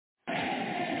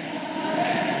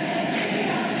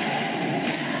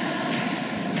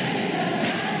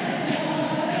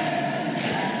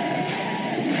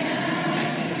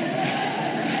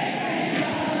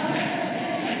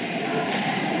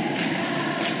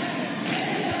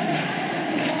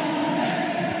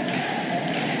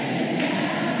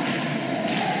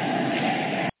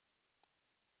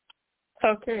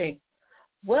Okay.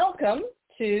 Welcome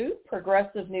to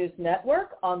Progressive News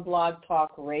Network on Blog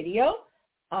Talk Radio.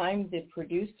 I'm the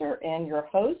producer and your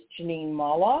host, Jeanine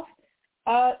Molloff.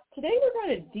 Today we're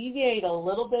going to deviate a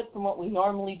little bit from what we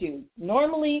normally do.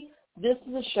 Normally, this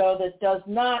is a show that does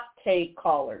not take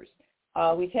callers.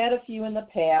 We've had a few in the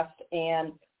past,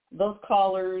 and those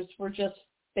callers were just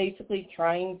basically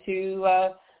trying to,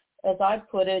 as I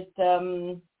put it,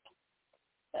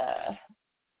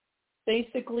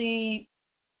 basically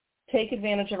take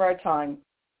advantage of our time,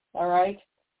 all right?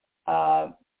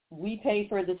 We pay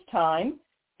for this time,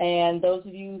 and those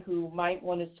of you who might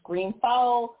want to scream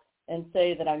foul and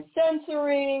say that I'm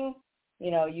censoring,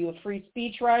 you have free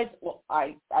speech rights. Well,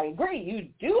 I agree, you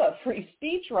do have free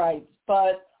speech rights,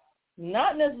 but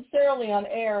not necessarily on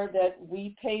air that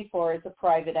we pay for as a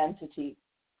private entity.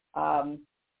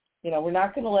 We're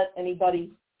not going to let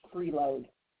anybody freeload.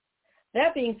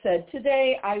 That being said,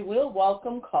 today I will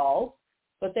welcome calls,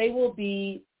 but they will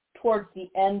be towards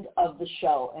the end of the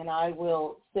show, and I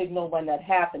will signal when that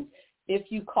happens.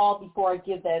 If you call before I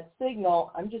give that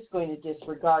signal, I'm just going to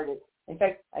disregard it. In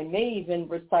fact, I may even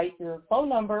recite your phone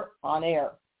number on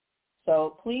air.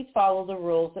 So please follow the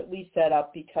rules that we set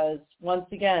up because, once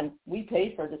again, we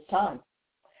paid for this time.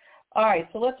 All right,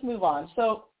 so let's move on.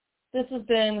 So this has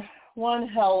been one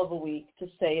hell of a week, to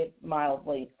say it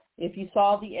mildly. If you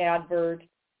saw the advert,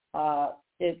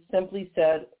 it simply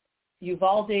said,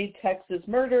 Ulvade Texas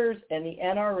murders and the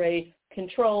NRA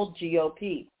controlled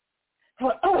GOP.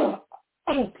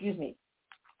 Excuse me.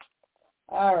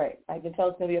 All right, I can tell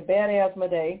it's going to be a bad asthma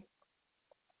day.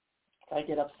 I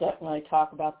get upset when I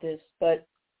talk about this, but,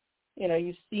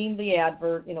 you've seen the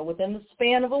advert, within the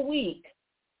span of a week,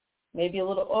 maybe a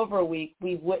little over a week,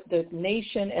 the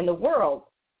nation and the world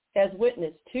has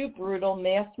witnessed two brutal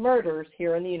mass murders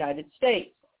here in the United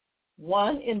States,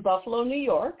 one in Buffalo, New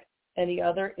York, and the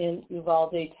other in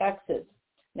Ulvade, Texas.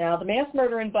 Now, the mass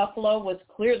murder in Buffalo was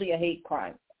clearly a hate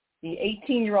crime. The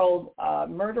 18-year-old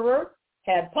murderer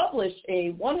had published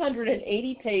a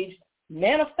 180-page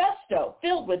manifesto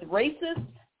filled with racist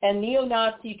and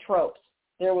neo-Nazi tropes.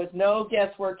 There was no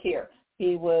guesswork here.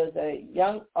 He was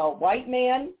a white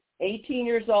man, 18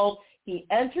 years old. He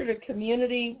entered a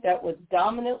community that was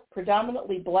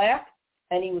predominantly black,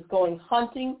 and he was going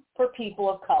hunting for people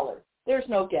of color. There's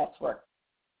no guesswork.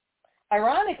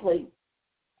 Ironically,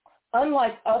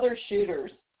 unlike other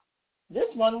shooters, this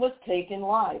one was taken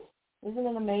live. Isn't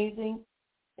it amazing?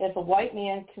 If a white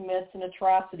man commits an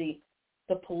atrocity,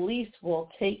 the police will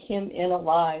take him in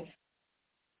alive.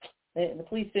 The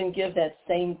police didn't give that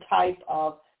same type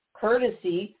of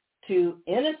courtesy to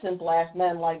innocent black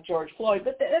men like George Floyd,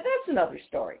 but that's another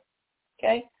story,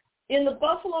 okay? In the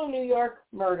Buffalo, New York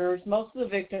murders, most of the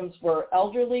victims were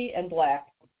elderly and black.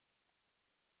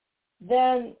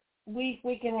 Then week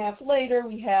and a half later,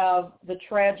 we have the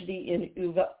tragedy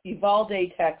in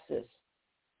Ulvade, Texas.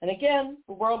 And again,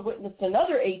 the world witnessed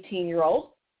another 18-year-old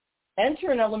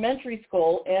enter an elementary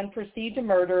school and proceed to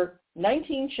murder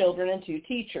 19 children and 2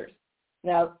 teachers.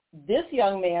 Now, this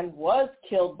young man was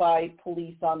killed by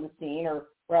police on the scene, or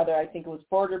rather, I think it was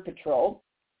Border Patrol.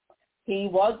 He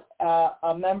was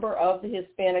a member of the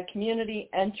Hispanic community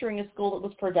entering a school that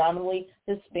was predominantly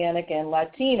Hispanic and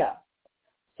Latina.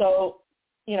 So,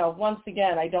 once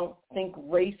again, I don't think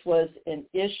race was an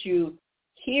issue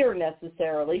here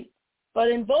necessarily, but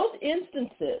in both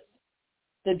instances,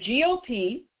 the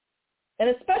GOP, and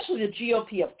especially the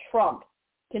GOP of Trump,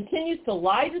 continues to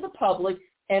lie to the public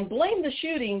and blame the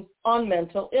shootings on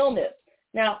mental illness.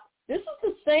 Now, this is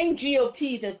the same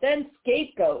GOP that then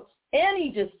scapegoats any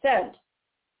dissent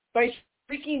by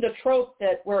shrieking the trope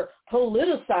that we're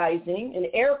politicizing, in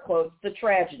air quotes, the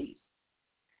tragedies.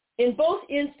 In both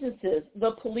instances,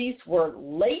 the police were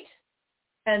late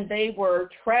and they were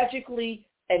tragically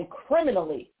and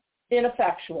criminally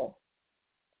ineffectual.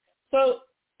 So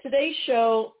today's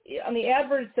show, on the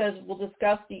advert, it says we'll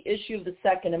discuss the issue of the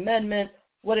Second Amendment,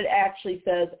 what it actually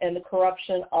says, and the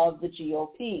corruption of the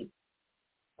GOP.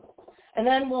 And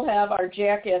then we'll have our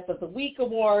Jackass of the Week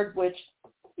award, which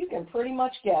you can pretty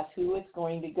much guess who it's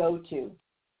going to go to.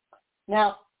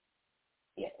 Now,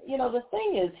 the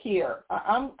thing is here,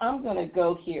 I'm going to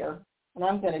go here, and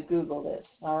I'm going to Google this,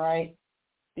 all right?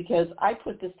 Because I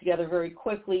put this together very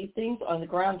quickly. Things on the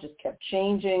ground just kept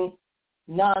changing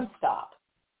nonstop.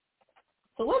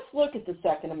 So let's look at the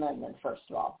Second Amendment, first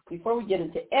of all, before we get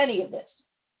into any of this.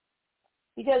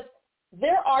 Because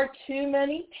there are too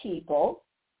many people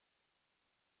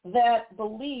that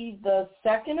believe the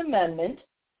Second Amendment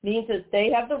means that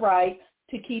they have the right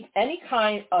to keep any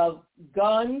kind of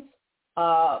guns,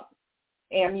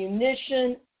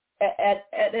 ammunition at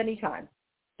any time.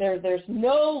 There's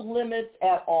no limits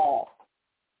at all,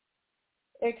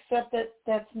 except that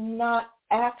that's not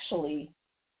actually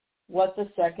what the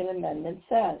Second Amendment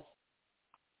says.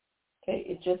 Okay,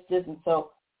 it just isn't. So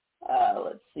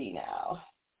let's see now.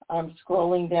 I'm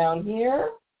scrolling down here,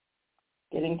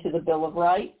 getting to the Bill of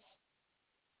Rights.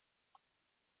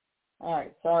 All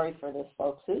right, sorry for this,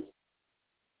 folks.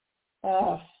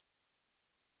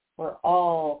 We're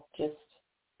all just,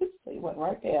 oops, they went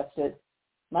right past it.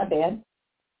 My bad.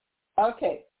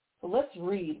 Okay, so let's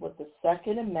read what the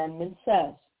Second Amendment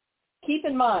says. Keep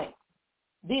in mind,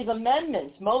 these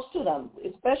amendments, most of them,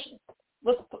 especially,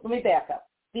 let me back up.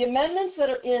 The amendments that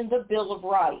are in the Bill of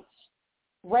Rights,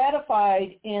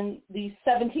 ratified in the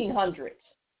 1700s.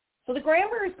 So the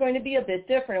grammar is going to be a bit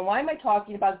different. And why am I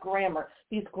talking about grammar?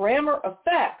 Because grammar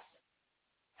affects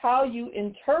how you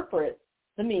interpret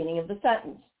the meaning of the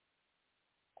sentence.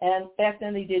 And back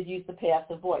then they did use the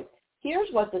passive voice.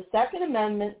 Here's what the Second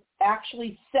Amendment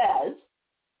actually says.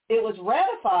 It was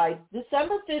ratified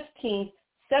December 15th,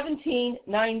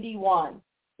 1791.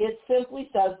 It simply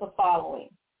says the following,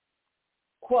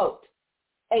 quote,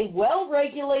 a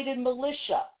well-regulated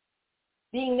militia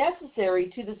being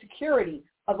necessary to the security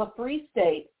of a free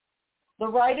state, the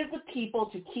right of the people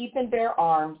to keep and bear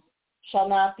arms shall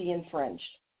not be infringed.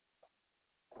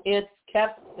 It's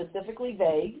kept specifically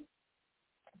vague.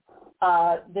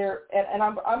 I'm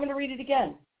going to read it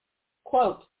again.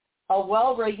 Quote, a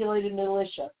well-regulated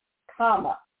militia,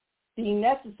 comma, being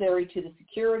necessary to the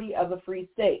security of a free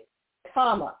state,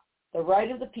 comma, the right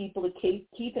of the people to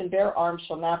keep and bear arms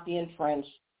shall not be infringed,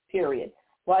 period.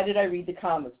 Why did I read the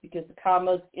commas? Because the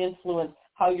commas influence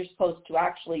how you're supposed to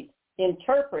actually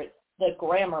interpret the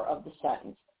grammar of the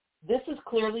sentence. This is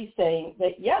clearly saying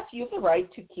that, yes, you have the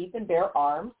right to keep and bear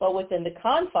arms, but within the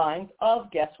confines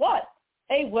of, guess what?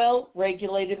 A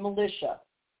well-regulated militia.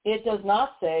 It does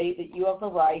not say that you have the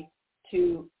right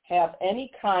to have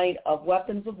any kind of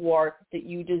weapons of war that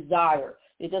you desire.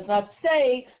 It does not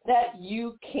say that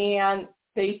you can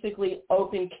basically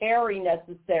open carry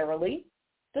necessarily.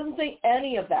 It doesn't say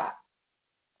any of that.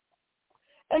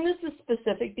 And this is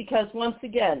specific because, once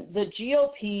again, the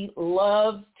GOP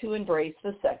loves to embrace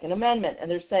the Second Amendment. And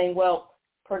they're saying, well,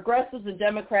 progressives and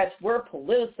Democrats, we're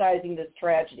politicizing this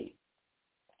tragedy.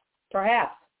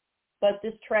 Perhaps, but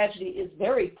this tragedy is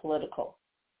very political.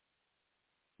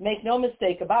 Make no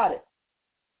mistake about it.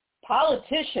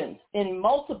 Politicians in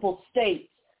multiple states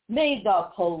made the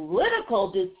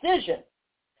political decision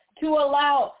to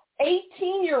allow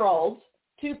 18-year-olds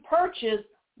to purchase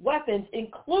weapons,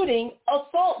 including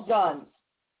assault guns.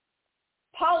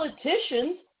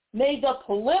 Politicians made the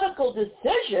political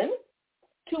decision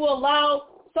to allow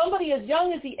somebody as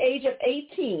young as the age of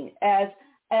 18, as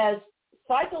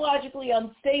psychologically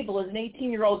unstable as an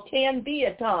 18-year-old can be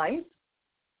at times,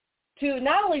 to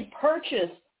not only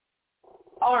purchase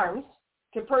arms,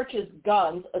 to purchase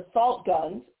guns, assault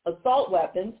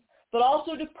weapons, but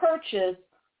also to purchase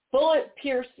bullets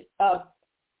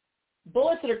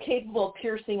that are capable of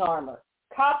piercing armor,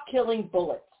 cop-killing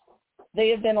bullets. They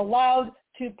have been allowed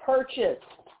to purchase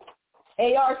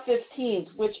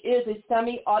AR-15s, which is a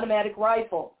semi-automatic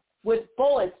rifle with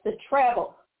bullets that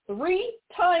travel 3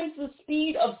 times the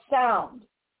speed of sound.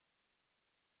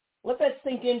 Let that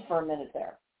sink in for a minute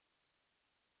there.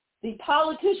 The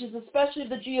politicians, especially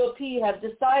the GOP, have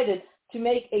decided to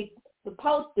make the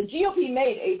GOP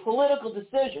made a political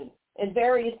decision in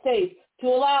various states to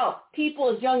allow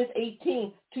people as young as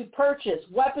 18 to purchase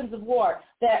weapons of war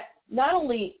that not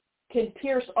only can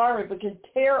pierce armor but can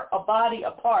tear a body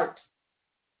apart.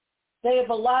 They have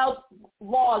allowed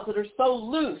laws that are so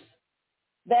loose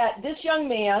that this young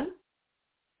man,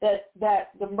 that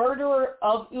the murderer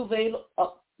of Uvalde,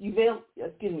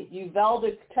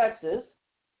 Texas,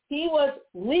 he was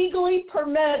legally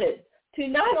permitted to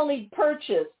not only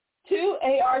purchase 2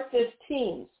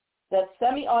 AR-15s, that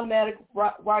semi-automatic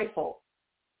rifle,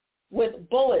 with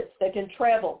bullets that can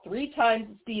travel 3 times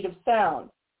the speed of sound,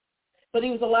 but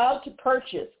he was allowed to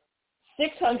purchase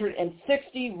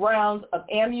 660 rounds of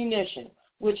ammunition,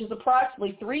 which is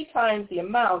approximately 3 times the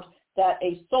amount that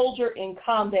a soldier in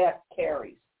combat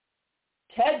carries.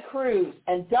 Ted Cruz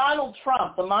and Donald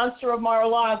Trump, the monster of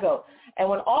Mar-a-Lago, and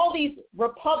when all these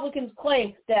Republicans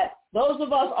claim that those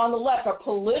of us on the left are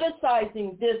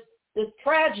politicizing this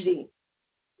tragedy,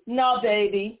 no,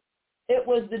 baby. It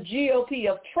was the GOP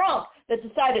of Trump that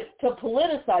decided to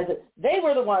politicize it. They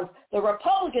were the ones. The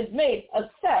Republicans made a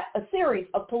series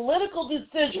of political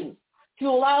decisions to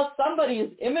allow somebody as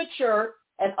immature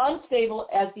and unstable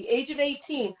as the age of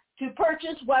 18 to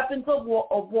purchase weapons of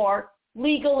war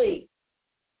legally.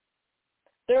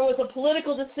 There was a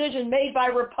political decision made by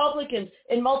Republicans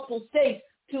in multiple states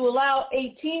to allow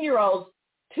 18-year-olds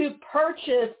to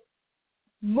purchase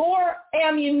more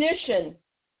ammunition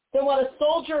than what a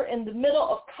soldier in the middle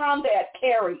of combat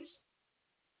carries.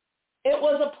 It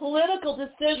was a political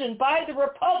decision by the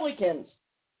Republicans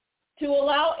to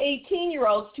allow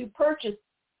 18-year-olds to purchase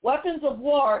weapons of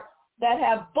war that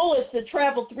have bullets that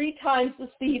travel 3 times the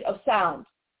speed of sound.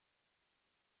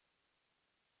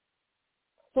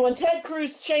 So when Ted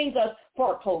Cruz shames us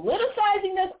for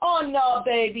politicizing this, oh no,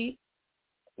 baby.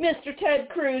 Mr. Ted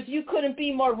Cruz, you couldn't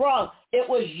be more wrong. It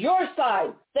was your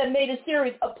side that made a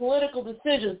series of political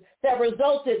decisions that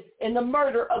resulted in the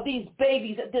murder of these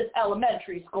babies at this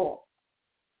elementary school.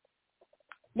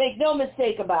 Make no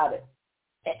mistake about it.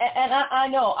 And I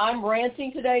know I'm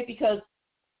ranting today because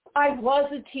I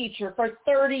was a teacher for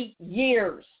 30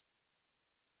 years.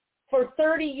 For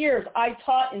 30 years, I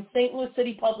taught in St. Louis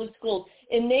City Public Schools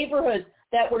in neighborhoods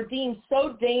that were deemed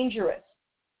so dangerous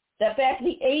that back in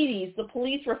the 80s, the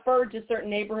police referred to certain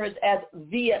neighborhoods as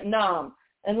Vietnam.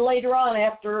 And later on,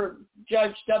 after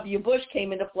Judge W. Bush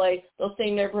came into play, those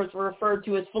same neighborhoods were referred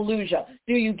to as Fallujah.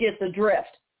 Do you get the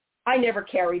drift? I never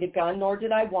carried a gun, nor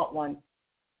did I want one.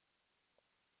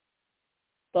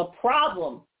 The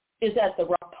problem is that the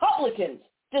Republicans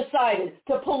decided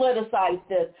to politicize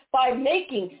this by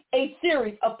making a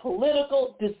series of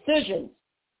political decisions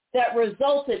that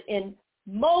resulted in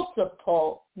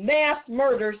multiple mass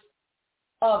murders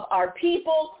of our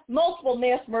people, multiple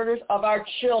mass murders of our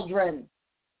children.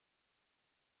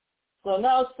 So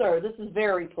no, sir, this is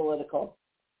very political.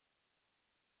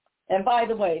 And by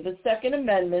the way, the Second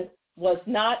Amendment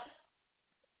wasn't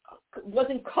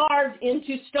carved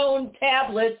into stone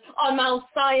tablets on Mount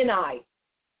Sinai.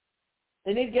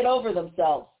 They need to get over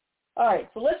themselves. All right,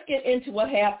 so let's get into what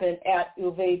happened at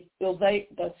Ulvade.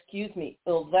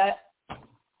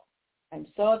 I'm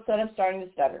so upset I'm starting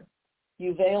to stutter.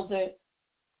 Ulvade.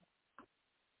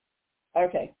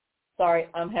 Okay, sorry,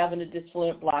 I'm having a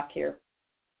disfluent block here.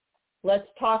 Let's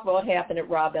talk about what happened at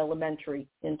Robb Elementary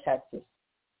in Texas.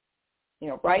 You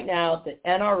know, right now the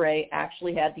NRA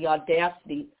actually had the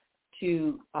audacity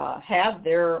to have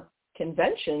their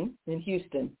convention in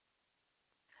Houston.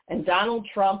 And Donald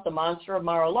Trump, the monster of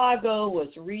Mar-a-Lago, was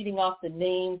reading off the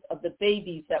names of the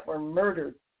babies that were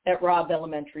murdered at Robb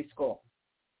Elementary School.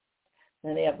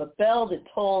 And they have a bell that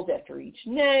tolls after each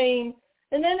name.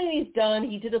 And then when he's done,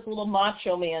 he did his little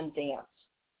macho man dance.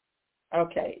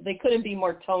 Okay, they couldn't be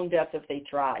more tone deaf if they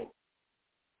tried.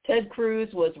 Ted Cruz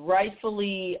was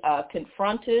rightfully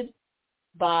confronted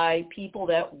by people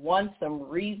that want some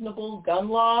reasonable gun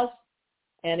laws.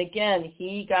 And again,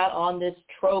 he got on this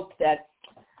trope that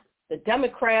the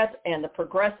Democrats and the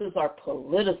progressives are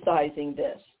politicizing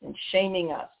this and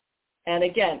shaming us. And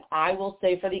again, I will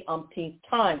say for the umpteenth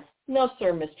time, no,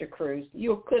 sir, Mr. Cruz,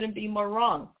 you couldn't be more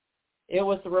wrong. It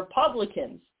was the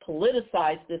Republicans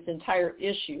politicized this entire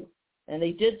issue. And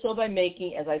they did so by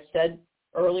making, as I said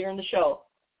earlier in the show,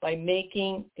 by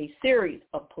making a series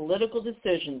of political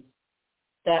decisions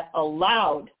that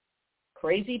allowed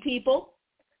crazy people,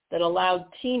 that allowed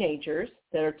teenagers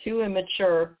that are too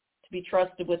immature to be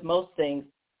trusted with most things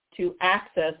to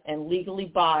access and legally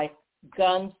buy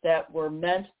guns that were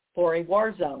meant for a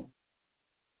war zone.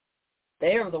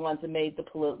 They are the ones that made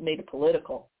it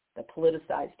political, that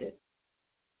politicized it.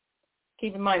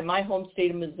 Keep in mind, my home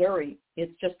state of Missouri,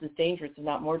 it's just as dangerous, if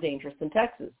not more dangerous, than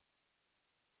Texas.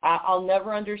 I'll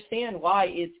never understand why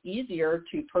it's easier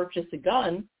to purchase a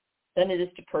gun than it is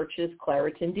to purchase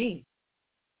Claritin D.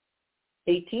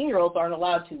 18-year-olds aren't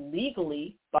allowed to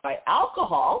legally buy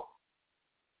alcohol,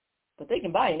 but they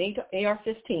can buy an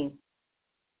AR-15.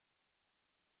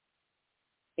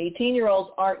 18-year-olds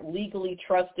aren't legally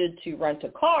trusted to rent a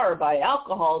car or buy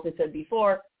alcohol, as I said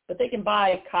before, but they can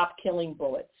buy cop-killing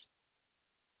bullets.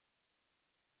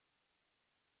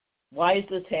 Why is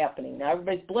this happening? Now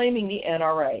everybody's blaming the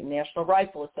NRA, National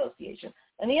Rifle Association.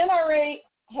 And the NRA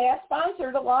has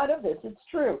sponsored a lot of this, it's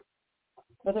true.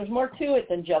 But there's more to it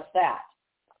than just that.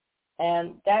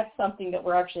 And that's something that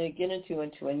we're actually going to get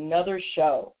into another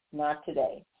show, not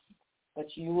today.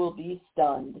 But you will be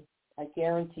stunned. I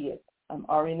guarantee it. I'm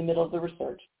already in the middle of the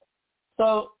research.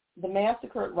 So the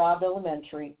massacre at Robb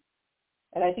Elementary,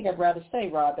 and I think I'd rather say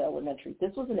Robb Elementary.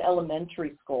 This was an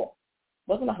elementary school.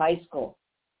 It wasn't a high school.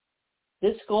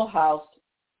 This school housed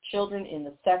children in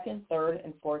the 2nd, 3rd,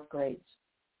 and 4th grades.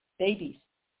 Babies.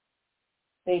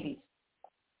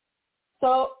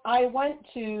 So I went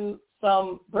to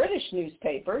some British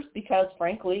newspapers because,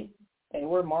 frankly, they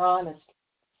were more honest.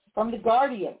 From The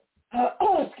Guardian,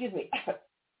 excuse me,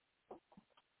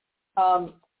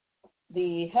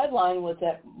 the headline was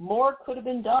that more could have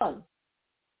been done.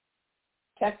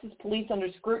 Texas police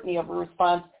under scrutiny over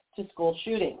response to school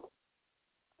shooting.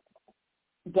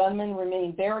 Gunman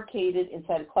remained barricaded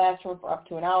inside a classroom for up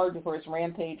to an hour before his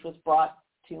rampage was brought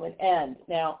to an end.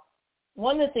 Now,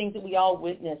 one of the things that we all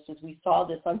witnessed as we saw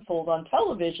this unfold on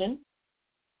television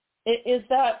is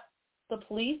that the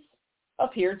police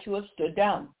appear to have stood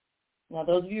down. Now,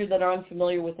 those of you that are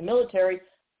unfamiliar with the military,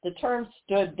 the term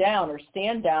stood down or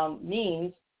stand down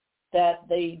means that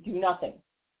they do nothing.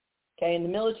 Okay, in the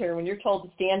military, when you're told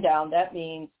to stand down, that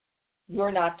means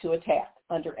you're not to attack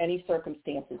under any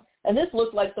circumstances. And this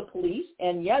looked like the police,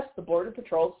 and yes, the Border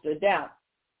Patrol stood down.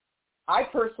 I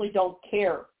personally don't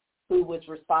care who was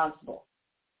responsible.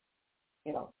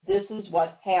 You know, this is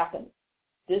what happened.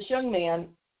 This young man,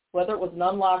 whether it was an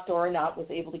unlocked door or not, was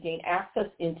able to gain access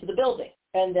into the building.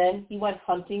 And then he went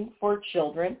hunting for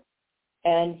children,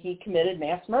 and he committed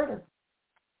mass murder.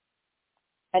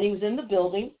 And he was in the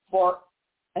building for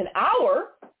an hour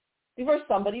before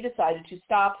somebody decided to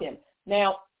stop him.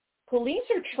 Now, police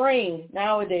are trained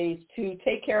nowadays to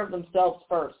take care of themselves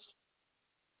first.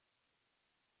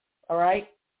 All right?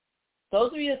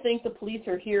 Those of you that think the police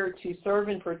are here to serve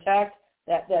and protect,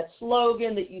 that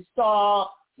slogan that you saw,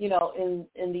 you know,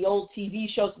 in the old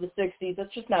TV shows of the 60s,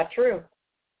 that's just not true.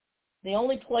 The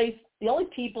only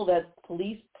people that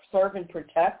police serve and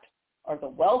protect are the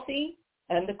wealthy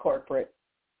and the corporate.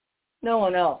 No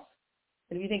one else.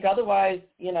 And if you think otherwise,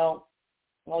 you know,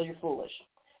 well, you're foolish.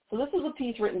 So this is a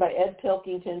piece written by Ed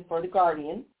Pilkington for The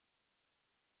Guardian.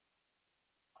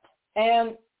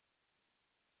 And,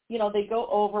 you know, they go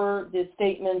over the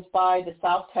statements by the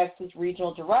South Texas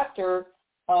Regional Director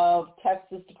of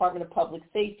Texas Department of Public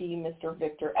Safety, Mr.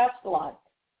 Victor Escalon.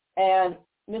 And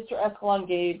Mr. Escalon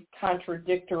gave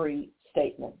contradictory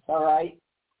statements, all right?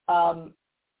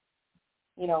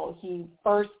 You know, he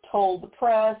first told the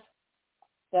press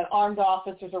that armed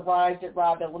officers arrived at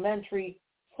Robb Elementary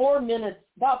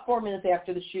about 4 minutes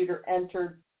after the shooter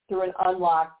entered through an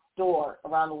unlocked door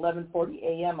around 11:40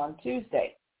 a.m. on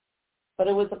Tuesday. But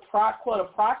it was,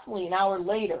 approximately an hour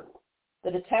later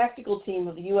that a tactical team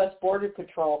of the U.S. Border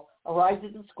Patrol arrived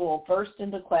at the school, burst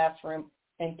into the classroom,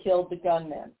 and killed the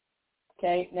gunman.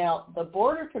 Okay, now the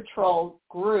Border Patrol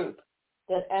group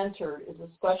that entered is a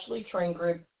specially trained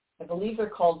group. I believe they're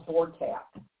called VORTAC.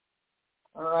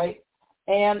 All right,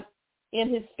 and in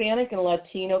Hispanic and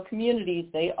Latino communities,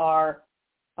 they are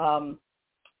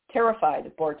terrified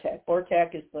of VORTAC.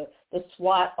 VORTAC is the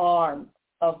SWAT arm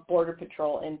of Border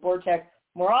Patrol, and VORTAC,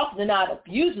 more often than not,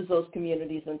 abuses those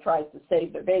communities and tries to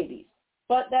save their babies.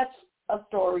 But that's a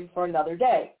story for another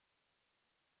day.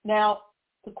 Now,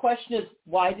 the question is,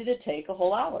 why did it take a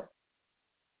whole hour?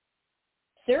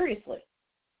 Seriously.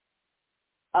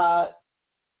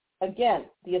 Again,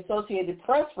 the Associated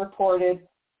Press reported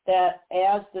that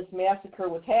as this massacre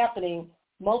was happening,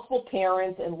 multiple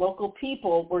parents and local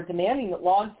people were demanding that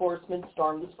law enforcement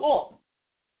storm the school.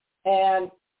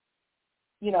 And,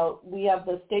 you know, we have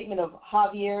the statement of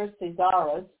Javier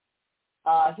Cesares.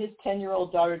 His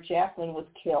 10-year-old daughter, Jacqueline, was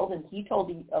killed, and he told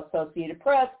the Associated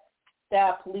Press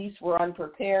that police were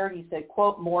unprepared. He said,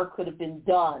 quote, more could have been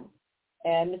done.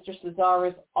 And Mr.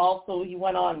 Cesares also, he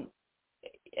went on,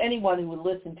 anyone who would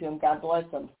listen to him, God bless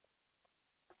him.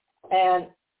 And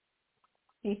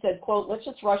he said, quote, let's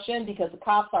just rush in because the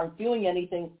cops aren't doing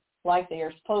anything like they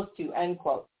are supposed to, end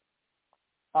quote.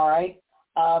 All right.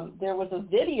 There was a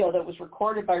video that was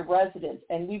recorded by residents,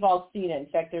 and we've all seen it. In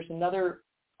fact, there's another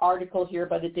article here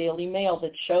by the Daily Mail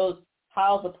that shows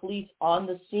how the police on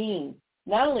the scene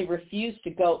not only refused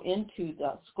to go into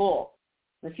the school,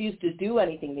 refused to do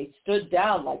anything, they stood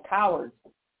down like cowards,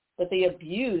 but they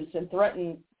abused and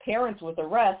threatened parents with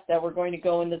arrest that were going to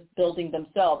go in the building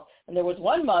themselves. And there was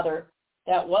one mother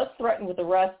that was threatened with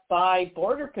arrest by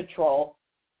Border Patrol,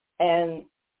 and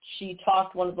she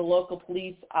talked one of the local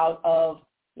police out of,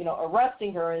 you know,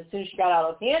 arresting her. And as soon as she got out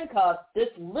of handcuffs, this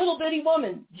little bitty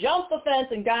woman jumped the fence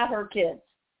and got her kids.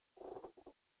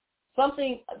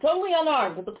 Something totally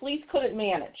unarmed that the police couldn't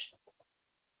manage.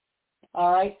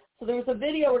 All right. So there was a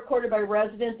video recorded by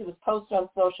residents. It was posted on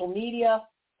social media,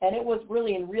 and it was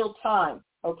really in real time,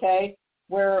 okay,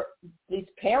 where these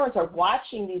parents are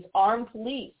watching these armed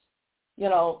police, you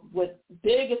know, with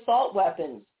big assault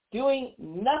weapons, doing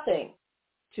nothing.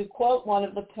 To quote one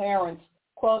of the parents,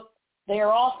 quote, they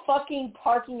are all fucking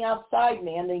parking outside,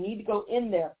 man. They need to go in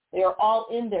there. They are all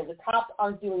in there. The cops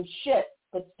aren't doing shit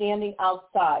but standing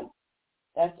outside.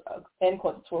 That's, end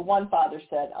quote. That's what one father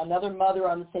said. Another mother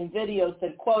on the same video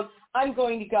said, quote, I'm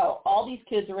going to go. All these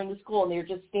kids are in the school, and they're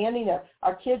just standing there.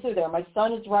 Our kids are there. My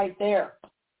son is right there.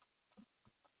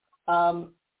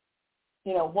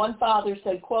 You know, one father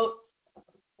said, quote,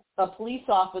 a police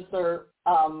officer,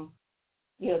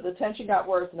 the tension got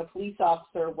worse, and a police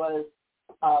officer was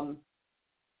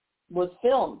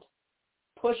filmed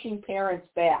pushing parents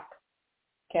back.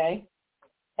 Okay,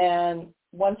 and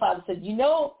one father said,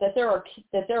 that there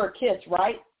are kids,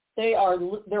 right? There are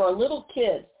little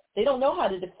kids. They don't know how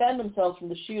to defend themselves from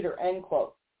the shooter, end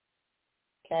quote.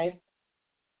 Okay?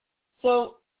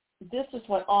 So this just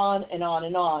went on and on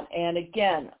and on. And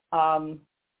again,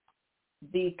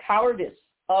 the cowardice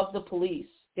of the police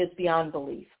is beyond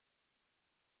belief.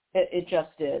 It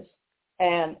just is.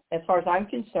 And as far as I'm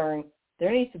concerned,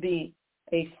 there needs to be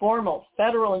a formal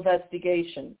federal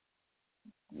investigation,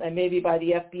 and maybe by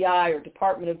the FBI or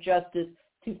Department of Justice,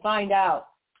 to find out,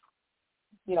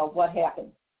 what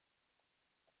happened,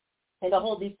 and to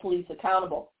hold these police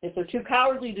accountable. If they're too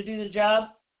cowardly to do the job,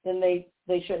 then they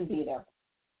shouldn't be there.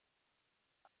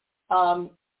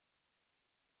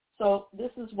 So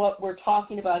this is what we're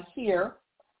talking about here.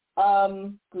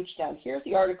 Gooch down. Here's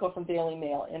the article from Daily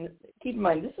Mail. And keep in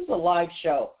mind, this is a live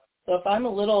show. So if I'm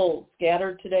a little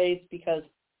scattered today, it's because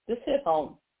this hit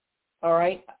home. All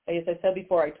right? As I said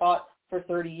before, I taught for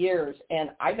 30 years,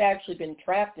 and I've actually been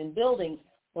trapped in buildings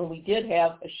when we did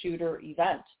have a shooter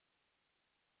event.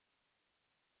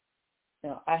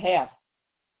 I have.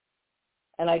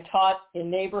 And I taught in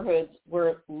neighborhoods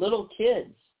where little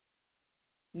kids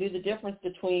knew the difference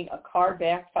between a car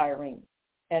backfiring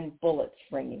and bullets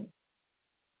ringing.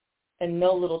 And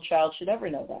no little child should ever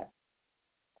know that.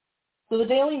 So the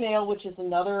Daily Mail, which is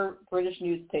another British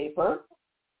newspaper,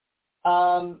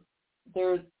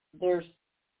 there's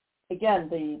again,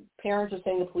 the parents are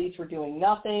saying the police were doing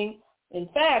nothing. In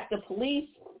fact, the police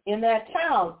in that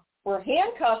town were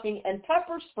handcuffing and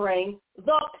pepper spraying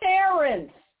the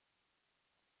parents.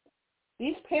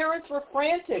 These parents were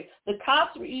frantic. The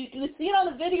cops, you see it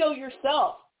on the video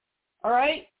yourself, all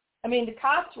right? I mean, the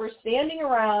cops were standing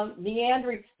around,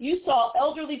 meandering. You saw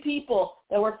elderly people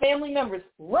that were family members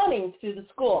running through the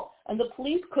school, and the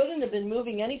police couldn't have been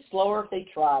moving any slower if they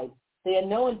tried. They had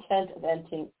no intent of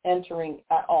entering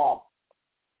at all.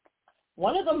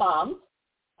 One of the moms,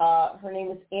 her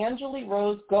name is Angela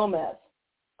Rose Gomez,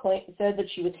 said that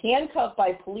she was handcuffed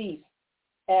by police,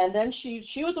 and then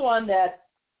she was the one that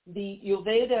the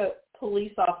Ulvade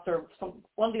police officer,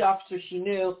 one of the officers she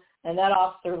knew, and that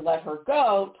officer let her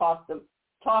go, talked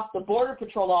the Border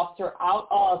Patrol officer out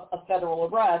of a federal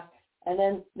arrest, and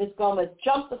then Ms. Gomez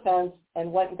jumped the fence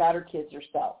and went and got her kids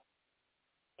herself.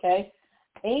 Okay?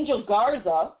 Angel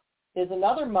Garza is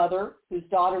another mother whose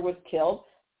daughter was killed.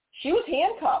 She was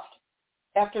handcuffed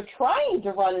after trying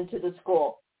to run into the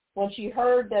school when she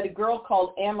heard that a girl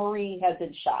called Anne-Marie had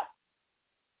been shot.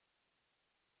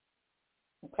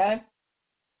 Okay?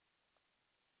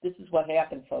 This is what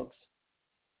happened, folks.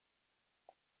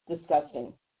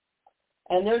 Disgusting.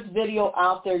 And there's video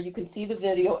out there. You can see the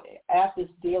video at this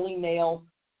Daily Mail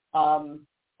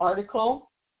article.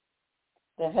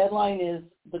 The headline is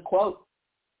the quote: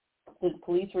 "The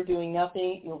police were doing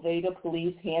nothing. Ulvade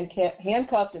police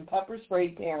handcuffed and pepper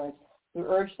sprayed parents who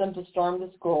urged them to storm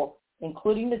the school,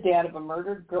 including the dad of a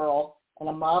murdered girl and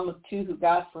a mom of two who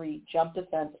got free, jumped a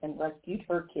fence, and rescued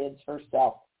her kids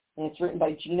herself." And it's written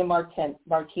by Gina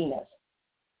Martinez.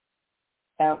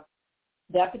 Now,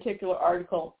 that particular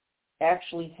article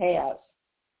actually has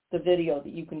the video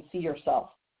that you can see yourself.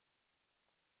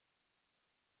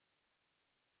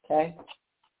 Okay?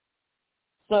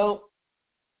 So,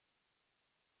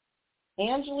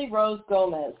 Angela Rose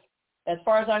Gomez, as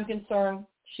far as I'm concerned,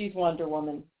 she's Wonder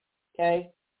Woman.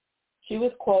 Okay? She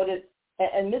was quoted,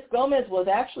 and Ms. Gomez was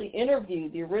actually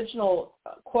interviewed. The original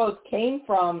quotes came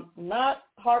from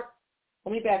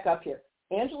let me back up here.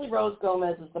 Angela Rose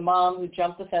Gomez is the mom who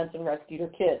jumped the fence and rescued her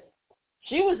kids.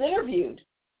 She was interviewed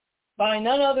by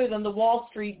none other than the Wall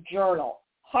Street Journal,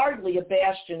 hardly a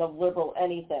bastion of liberal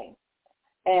anything.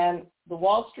 And the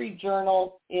Wall Street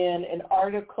Journal, in an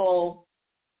article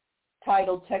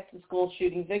titled "Texas School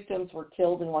Shooting Victims Were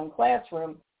Killed in One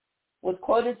Classroom," was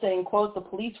quoted saying, quote, "The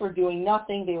police were doing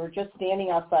nothing. They were just standing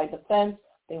outside the fence.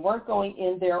 They weren't going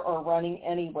in there or running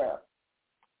anywhere."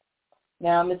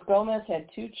 Now, Ms. Gomez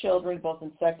had two children, both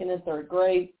in second and third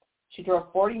grade. She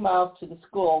drove 40 miles to the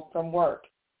school from work.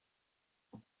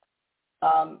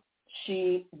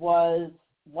 She was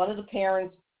one of the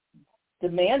parents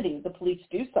demanding the police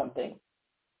do something.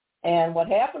 And what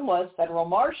happened was federal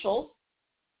marshals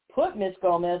put Ms.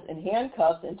 Gomez in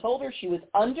handcuffs and told her she was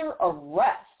under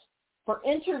arrest for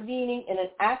intervening in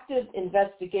an active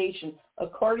investigation,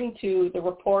 according to the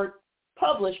report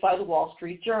published by the Wall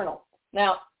Street Journal.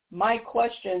 Now, my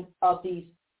question of these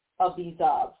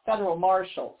federal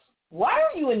marshals: why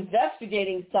are you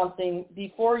investigating something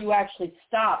before you actually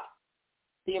stop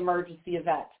the emergency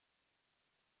event?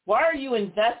 Why are you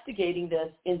investigating this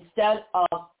instead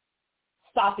of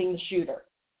stopping the shooter?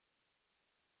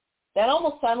 That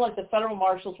almost sounded like the federal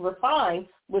marshals were fine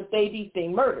with babies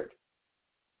being murdered.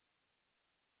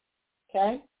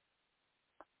 Okay?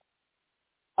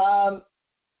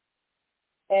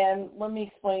 And let me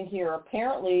explain here.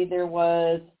 Apparently there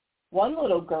was one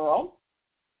little girl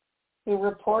who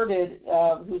reported,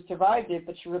 who survived it,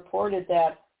 but she reported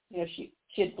that, she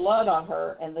had blood on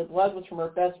her, and the blood was from her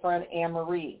best friend,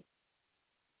 Anne-Marie.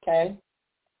 Okay?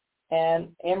 And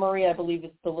Anne-Marie, I believe,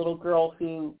 is the little girl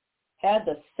who had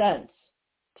the sense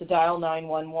to dial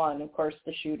 911. Of course,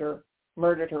 the shooter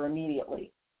murdered her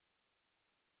immediately.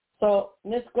 So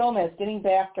Miss Gomez, getting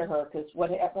back to her, because what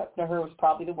happened to her was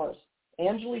probably the worst.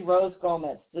 Angeli Rose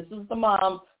Gomez, this is the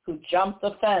mom who jumped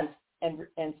the fence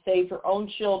and saved her own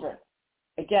children.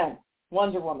 Again,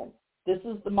 Wonder Woman. This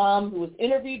is the mom who was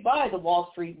interviewed by the Wall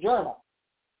Street Journal.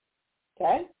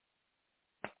 Okay?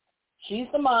 She's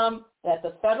the mom that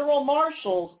the federal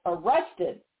marshals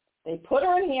arrested. They put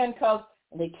her in handcuffs,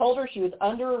 and they told her she was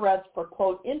under arrest for,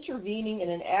 quote, intervening in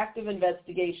an active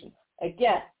investigation.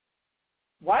 Again,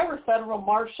 why were federal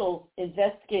marshals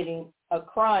investigating a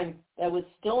crime that was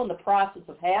still in the process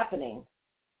of happening?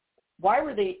 Why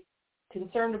were they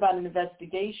concerned about an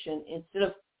investigation instead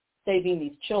of saving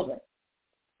these children?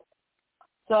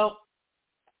 So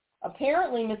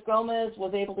apparently Ms. Gomez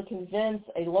was able to convince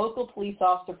a local police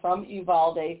officer from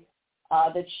Uvalde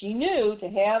that she knew to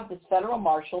have this federal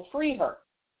marshal free her.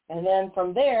 And then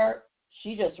from there,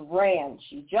 she just ran.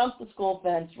 She jumped the school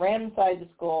fence, ran inside the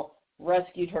school,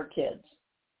 rescued her kids.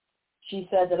 She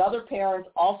said that other parents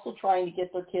also trying to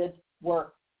get their kids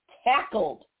were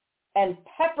tackled and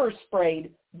pepper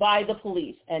sprayed by the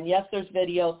police. And yes, there's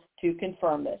video to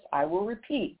confirm this. I will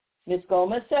repeat. Ms.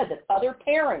 Gomez said that other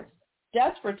parents,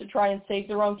 desperate to try and save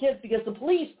their own kids because the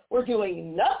police were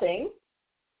doing nothing,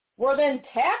 were then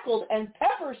tackled and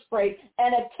pepper sprayed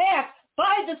and attacked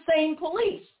by the same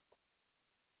police.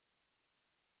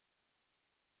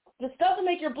 If this doesn't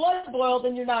make your blood boil,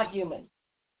 then you're not human.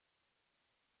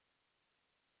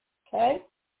 Okay?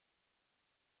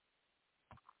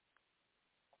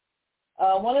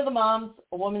 One of the moms,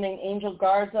 a woman named Angel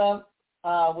Garza,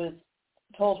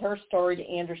 told her story to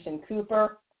Anderson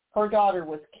Cooper. Her daughter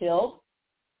was killed.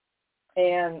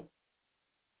 And,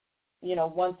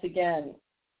 once again,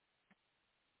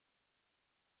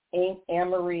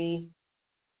 Anne-Marie,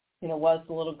 was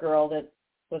the little girl that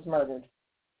was murdered.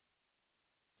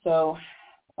 So,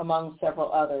 among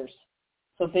several others.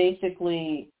 So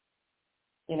basically,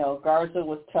 Garza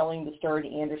was telling the story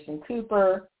to Anderson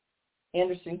Cooper.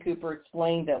 Anderson Cooper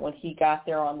explained that when he got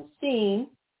there on the scene,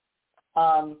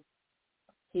 let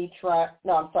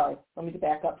me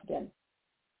back up again.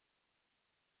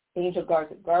 Angel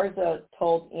Garza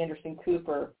told Anderson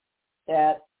Cooper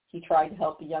that he tried to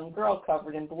help a young girl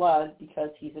covered in blood because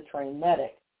he's a trained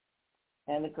medic.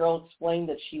 And the girl explained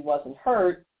that she wasn't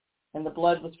hurt, and the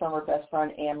blood was from her best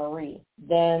friend, Anne-Marie.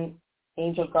 Then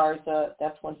Angel Garza,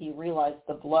 that's when he realized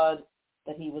the blood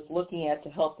that he was looking at to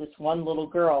help this one little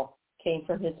girl came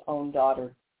from his own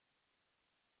daughter.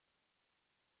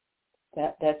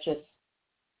 That just,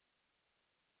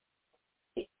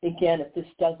 again, if this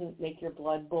doesn't make your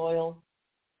blood boil,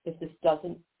 if this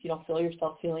doesn't, you don't feel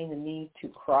yourself feeling the need to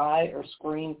cry or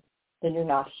scream, then you're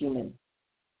not human.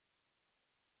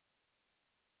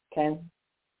 Okay?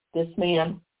 This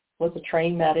man was a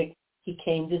trained medic. He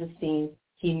came to the scene.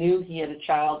 He knew he had a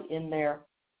child in there.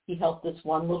 He helped this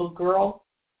one little girl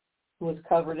who was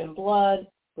covered in blood.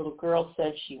 The little girl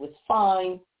said she was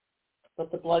fine,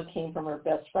 but the blood came from her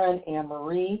best friend,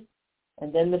 Anne-Marie.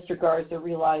 And then Mr. Garza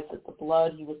realized that the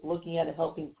blood he was looking at and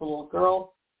helping the little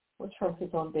girl was from his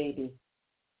own baby.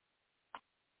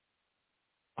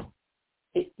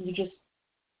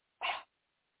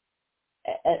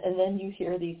 And then you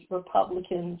hear these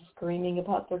Republicans screaming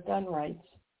about their gun rights.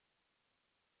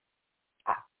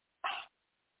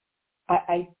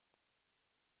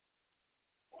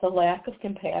 The lack of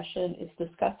compassion is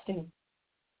disgusting.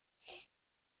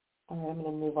 All right, I'm going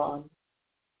to move on.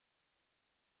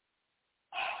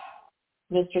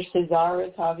 Mr.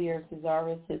 Cesares, Javier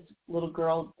Cesares, his little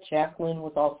girl, Jacqueline,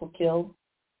 was also killed.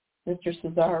 Mr.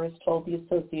 Cesares told the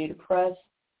Associated Press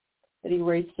that he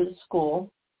raced to the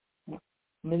school the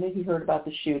minute he heard about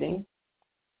the shooting.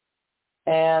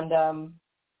 And,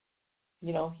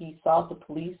 he saw the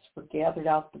police were gathered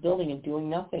out the building and doing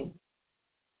nothing.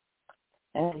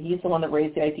 And he's the one that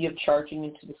raised the idea of charging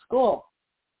into the school.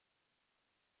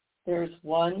 There's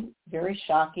one very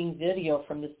shocking video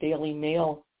from this Daily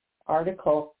Mail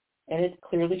article, and it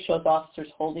clearly shows officers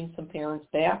holding some parents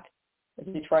back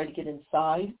as they try to get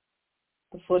inside.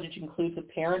 The footage includes a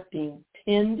parent being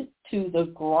pinned to the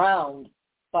ground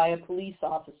by a police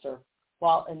officer,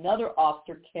 while another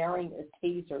officer carrying a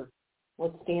taser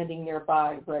was standing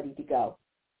nearby ready to go.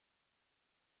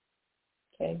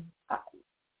 Okay?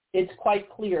 It's quite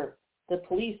clear the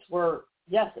police were,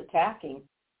 yes, attacking.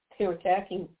 They were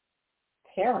attacking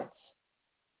parents.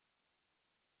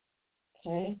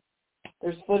 Okay?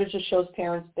 There's footage that shows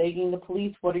parents begging the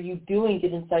police, "What are you doing?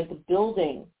 Get inside the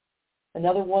building."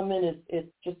 Another woman is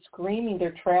just screaming.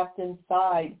 They're trapped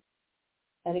inside.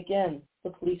 And again, the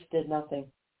police did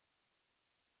nothing.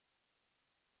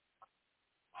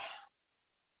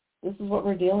 This is what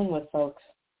we're dealing with, folks.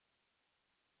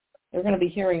 They're going to be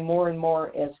hearing more and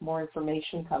more as more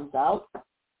information comes out.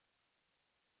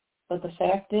 But the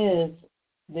fact is,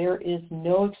 there is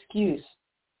no excuse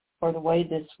for the way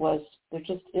this was. There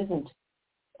just isn't.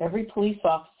 Every police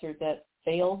officer that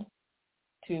failed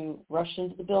to rush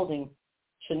into the building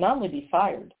should not only be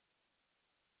fired,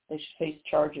 they should face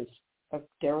charges of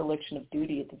dereliction of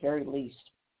duty at the very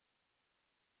least.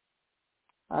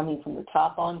 I mean, from the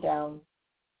top on down,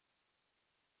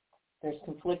 there's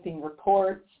conflicting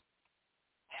reports.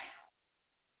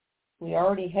 We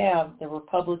already have the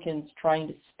Republicans trying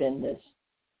to spin this,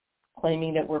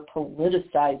 claiming that we're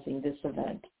politicizing this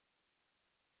event.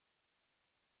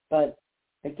 But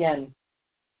again,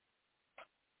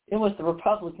 it was the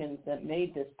Republicans that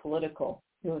made this political.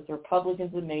 It was the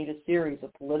Republicans that made a series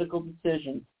of political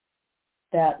decisions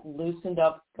that loosened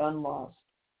up gun laws.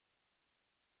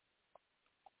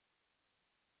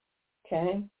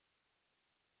 Okay?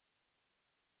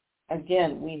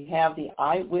 Again, we have the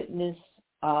eyewitness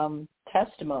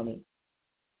testimony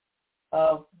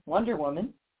of Wonder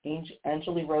Woman,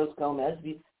 Angela Rose Gomez. If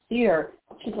you see her,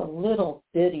 she's a little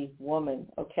bitty woman,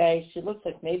 okay? She looks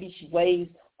like maybe she weighs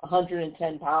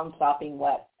 110 pounds sopping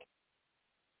wet.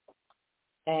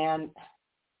 And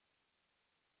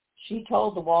she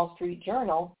told the Wall Street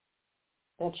Journal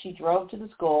that she drove to the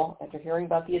school after hearing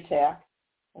about the attack,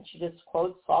 and she just,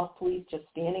 quote, saw police just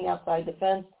standing outside the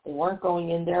fence. They weren't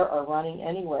going in there or running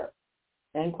anywhere,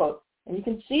 end quote. And you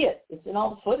can see it. It's in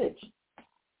all the footage.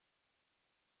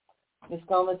 Ms.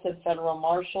 Gomez said federal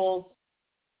marshals.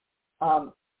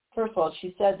 First of all,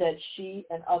 she said that she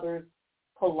and others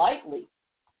politely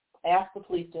asked the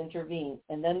police to intervene,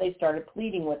 and then they started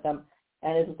pleading with them.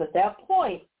 And it was at that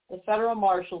point the federal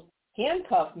marshals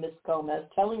handcuffed Ms. Gomez,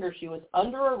 telling her she was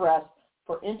under arrest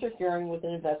for interfering with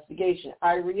an investigation.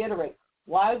 I reiterate,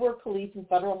 why were police and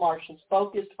federal marshals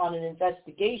focused on an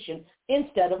investigation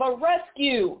instead of a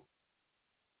rescue?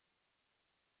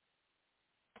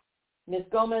 Ms.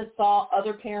 Gomez saw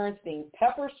other parents being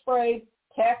pepper sprayed,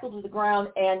 tackled to the ground,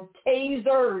 and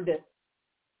tasered.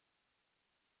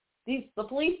 The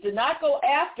police did not go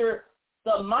after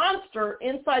the monster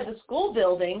inside the school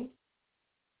building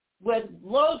with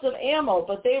loads of ammo,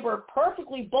 but they were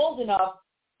perfectly bold enough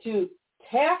to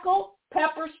tackle,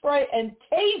 pepper spray, and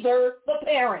taser the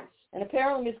parents. And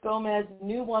apparently Ms. Gomez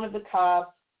knew one of the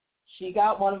cops. She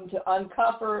got one of them to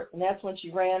uncuff her, and that's when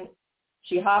she ran.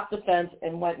 She hopped the fence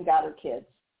and went and got her kids.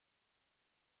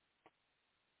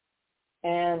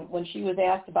 And when she was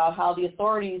asked about how the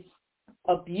authorities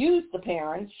abused the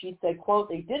parents, she said, quote,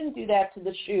 "They didn't do that to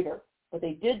the shooter, but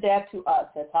they did that to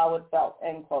us. That's how it felt,"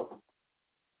 end quote.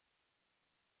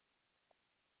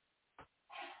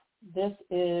 This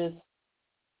is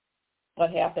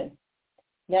what happened.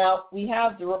 Now, we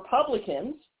have the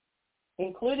Republicans,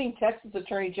 including Texas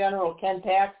Attorney General Ken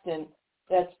Paxton,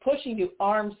 that's pushing to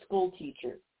arm school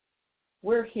teachers.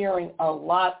 We're hearing a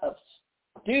lot of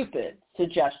stupid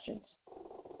suggestions.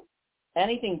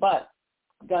 Anything but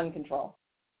gun control.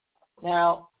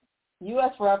 Now,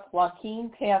 U.S. Rep. Joaquin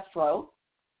Castro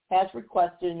has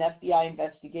requested an FBI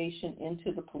investigation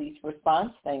into the police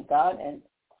response, thank God, and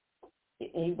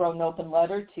he wrote an open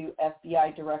letter to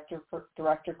FBI Director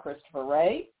Christopher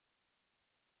Wray,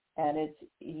 and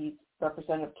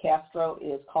Representative Castro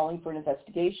is calling for an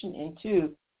investigation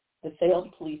into the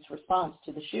failed police response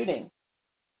to the shooting.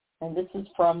 And this is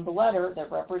from the letter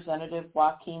that Representative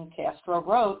Joaquin Castro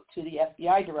wrote to the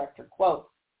FBI director, quote,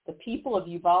 "The people of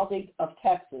Ulvade of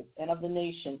Texas and of the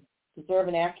nation deserve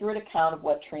an accurate account of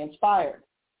what transpired,"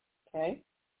 okay,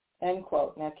 end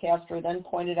quote. Now, Castro then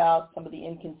pointed out some of the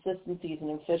inconsistencies in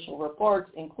official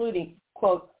reports, including,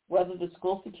 quote, whether the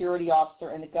school security officer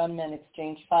and the gunman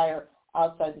exchanged fire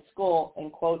outside the school,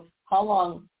 and, quote, how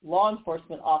long law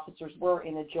enforcement officers were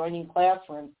in adjoining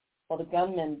classrooms while the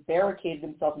gunman barricaded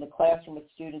himself in the classroom with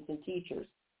students and teachers.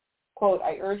 Quote,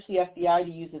 "I urge the FBI to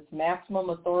use its maximum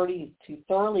authority to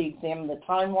thoroughly examine the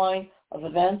timeline of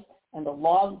events and the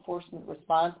law enforcement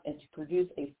response and to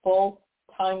produce a full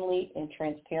timely and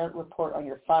transparent report on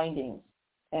your findings,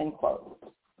 end quote.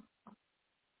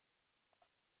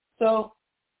 So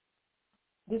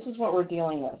this is what we're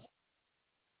dealing with.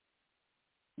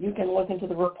 You can look into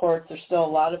the reports. There's still a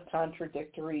lot of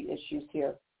contradictory issues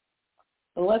here.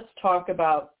 But let's talk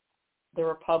about the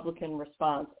Republican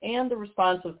response and the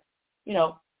response of,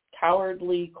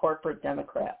 cowardly corporate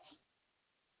Democrats.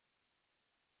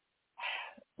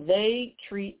 They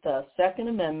treat the Second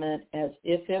Amendment as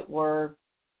if it were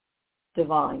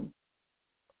divine,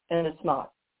 and it's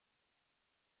not.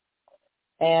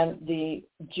 And the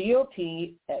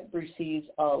GOP receives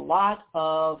a lot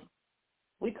of,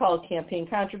 we call it campaign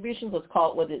contributions, let's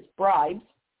call it what it's bribes,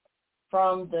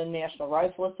 from the National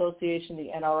Rifle Association, the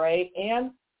NRA,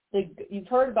 and you've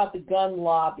heard about the gun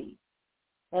lobby.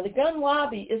 Now, the gun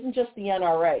lobby isn't just the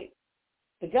NRA.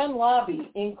 The gun lobby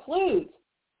includes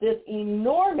this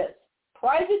enormous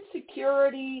private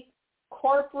security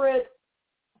corporate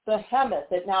behemoth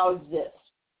that now exists.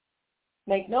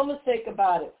 Make no mistake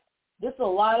about it. This is a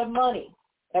lot of money.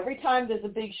 Every time there's a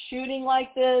big shooting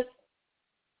like this,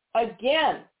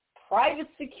 again, private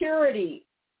security,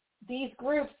 these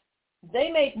groups, they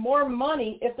make more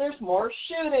money if there's more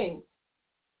shooting.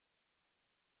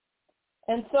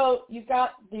 And so you've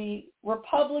got the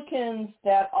Republicans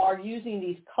that are using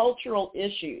these cultural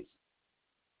issues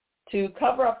to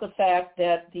cover up the fact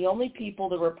that the only people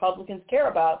the Republicans care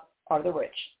about are the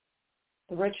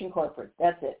rich and corporate.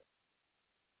 That's it.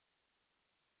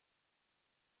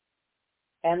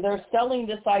 And they're selling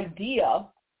this idea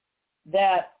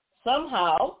that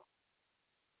somehow,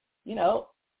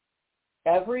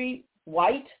 every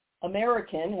white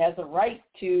American has a right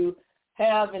to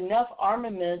have enough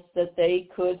armaments that they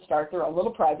could start their own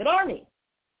little private army.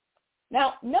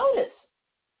 Now, notice,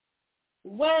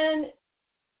 when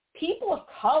people of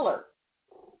color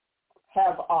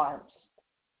have arms,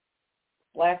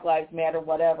 Black Lives Matter,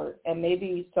 whatever, and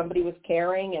maybe somebody was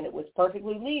carrying and it was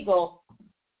perfectly legal,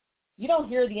 you don't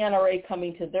hear the NRA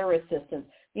coming to their assistance.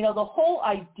 The whole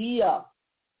idea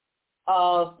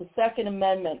of the Second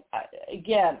Amendment,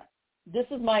 again, this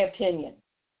is my opinion.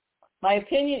 My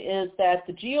opinion is that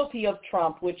the GOP of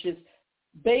Trump, which is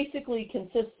basically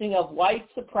consisting of white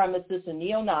supremacists and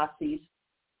neo-Nazis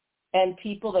and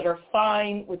people that are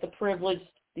fine with the privilege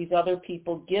these other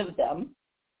people give them,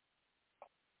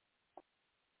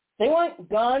 they want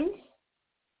guns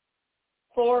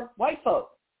for white folk.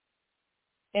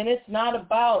 And it's not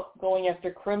about going after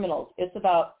criminals. It's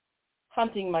about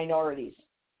hunting minorities.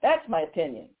 That's my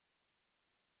opinion.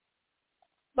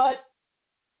 But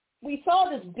we saw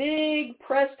this big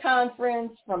press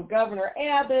conference from Governor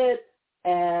Abbott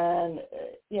and,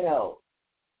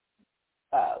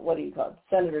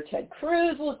 Senator Ted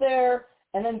Cruz was there,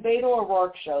 and then Beto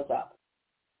O'Rourke shows up,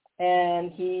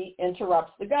 and he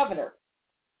interrupts the governor.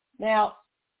 Now,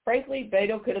 frankly,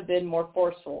 Beto could have been more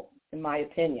forceful, in my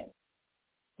opinion.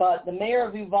 But the mayor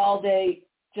of Ulvade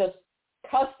just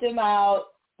cussed him out.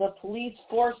 The police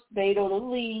forced Beto to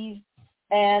leave.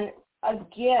 And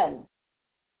again,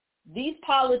 these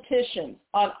politicians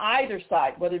on either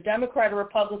side, whether Democrat or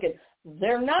Republican,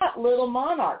 they're not little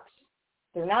monarchs.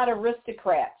 They're not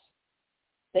aristocrats.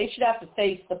 They should have to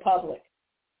face the public.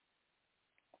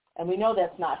 And we know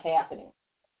that's not happening.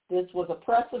 This was a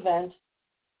press event.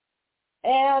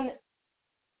 And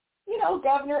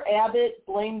Governor Abbott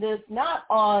blamed this not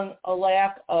on a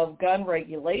lack of gun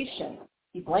regulation.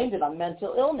 He blamed it on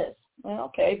mental illness. Well,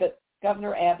 okay, but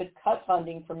Governor Abbott cut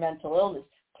funding for mental illness.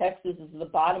 Texas is the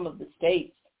bottom of the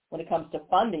states when it comes to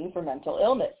funding for mental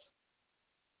illness.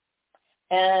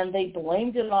 And they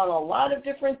blamed it on a lot of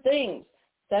different things.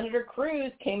 Senator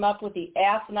Cruz came up with the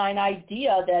asinine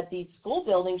idea that these school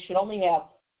buildings should only have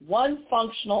one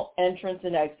functional entrance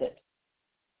and exit.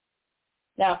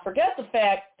 Now, forget the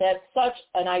fact that such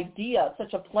an idea,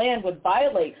 such a plan would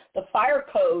violate the fire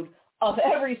code of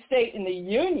every state in the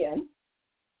union.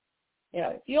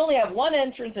 If you only have one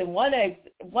entrance and one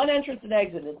exit,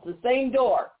 it's the same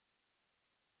door,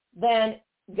 then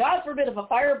God forbid if a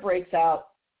fire breaks out,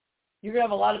 you're going to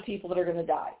have a lot of people that are going to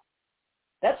die.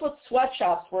 That's what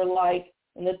sweatshops were like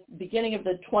in the beginning of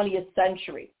the 20th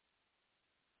century.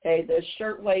 Okay, the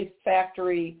shirtwaist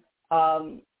factory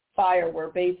fire where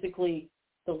basically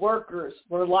the workers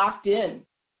were locked in.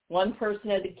 One person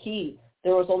had the key.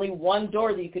 There was only one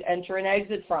door that you could enter and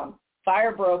exit from.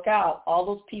 Fire broke out. All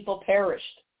those people perished.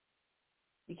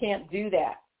 You can't do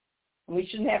that. And we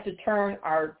shouldn't have to turn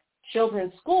our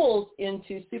children's schools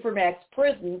into supermax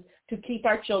prisons to keep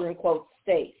our children, quote,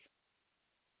 safe.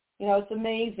 It's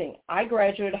amazing. I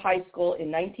graduated high school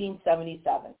in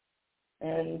 1977.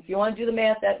 And if you want to do the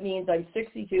math, that means I'm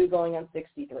 62 going on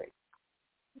 63.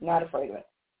 Not afraid of it.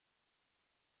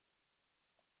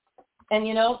 And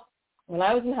you know, when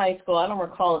I was in high school, I don't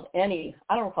recall any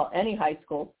high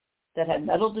school that had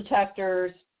metal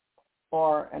detectors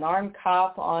or an armed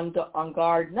cop on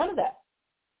guard. None of that.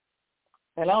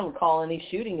 And I don't recall any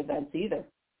shooting events either.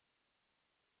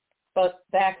 But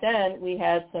back then, we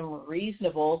had some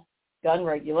reasonable gun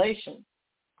regulation.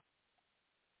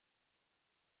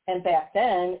 And back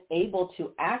then, able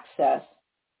to access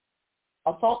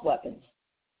assault weapons.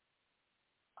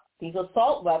 These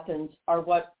assault weapons are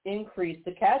what increase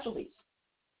the casualties.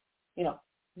 You know,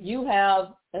 you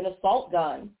have an assault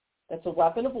gun that's a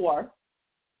weapon of war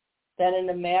that in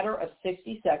a matter of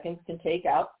 60 seconds can take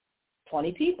out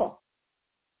 20 people.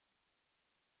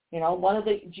 You know, one of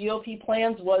the GOP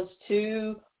plans was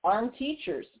to arm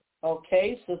teachers.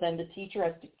 Okay, so then the teacher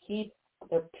has to keep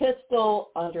their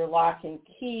pistol under lock and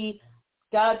key.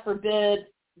 God forbid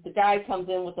the guy comes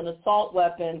in with an assault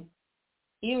weapon.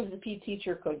 Even if the PE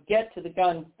teacher could get to the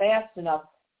gun fast enough,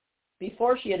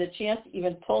 before she had a chance to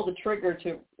even pull the trigger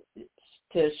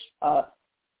to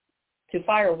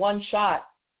fire one shot,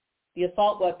 the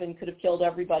assault weapon could have killed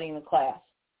everybody in the class.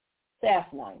 It's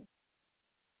asinine.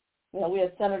 You know, we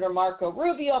have Senator Marco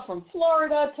Rubio from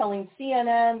Florida telling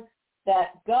CNN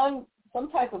that some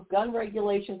type of gun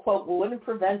regulation, quote, wouldn't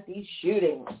prevent these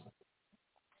shootings.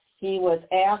 He was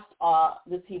asked,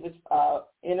 he was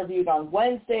interviewed on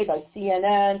Wednesday by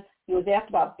CNN. He was asked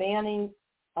about banning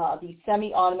these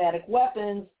semi-automatic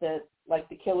weapons that, like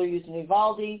the killer used in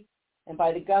Ulvade, and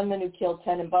by the gunman who killed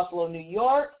 10 in Buffalo, New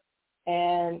York.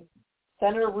 And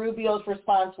Senator Rubio's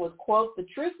response was, quote, the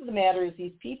truth of the matter is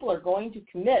these people are going to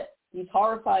commit these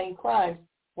horrifying crimes,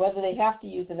 whether they have to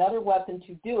use another weapon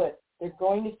to do it. They're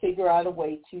going to figure out a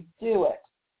way to do it,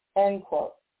 end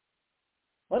quote.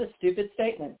 What a stupid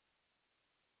statement.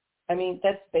 I mean,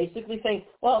 that's basically saying,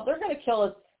 well, they're going to kill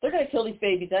us. They're going to kill these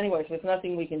babies anyway, so there's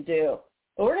nothing we can do.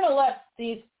 But we're going to let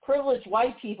these privileged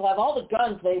white people have all the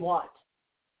guns they want.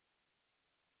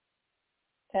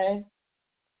 Okay?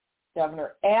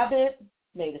 Governor Abbott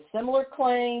made a similar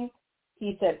claim.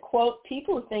 He said, quote,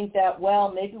 people who think that,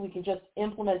 well, maybe we can just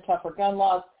implement tougher gun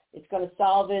laws, it's going to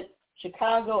solve it.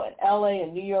 Chicago and LA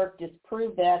and New York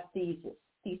disprove that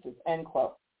thesis, end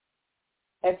quote.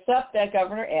 Except that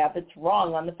Governor Abbott's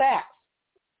wrong on the facts.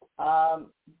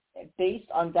 Based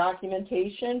on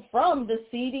documentation from the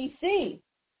CDC,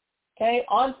 okay,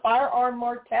 on firearm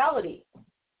mortality.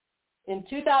 In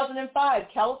 2005,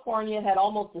 California had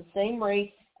almost the same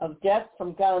rate of deaths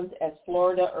from guns as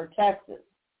Florida or Texas.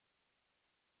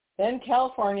 Then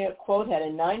California, quote, had a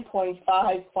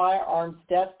 9.5 firearms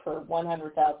deaths per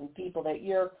 100,000 people that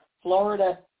year.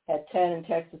 Florida had 10 and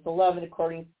Texas 11,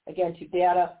 according, again, to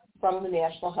data from the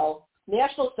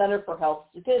National Center for Health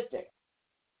Statistics.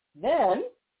 Then,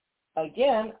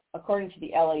 again, according to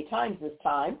the LA Times this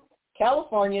time,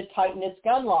 California tightened its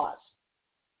gun laws,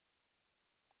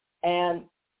 and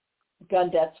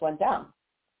gun deaths went down.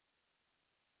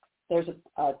 There's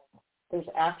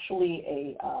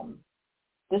actually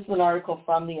this is an article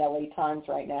from the LA Times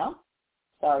right now.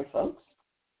 Sorry, folks.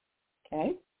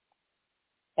 Okay.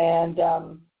 And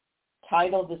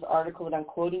title of this article that I'm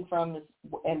quoting from is,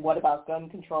 and what about gun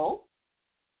control?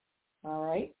 All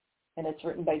right. And it's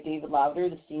written by David Lauder,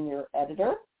 the senior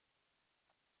editor.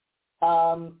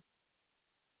 Now,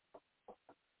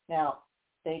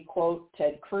 they quote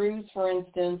Ted Cruz, for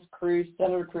instance.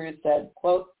 Senator Cruz said,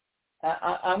 quote,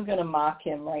 I'm going to mock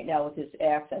him right now with his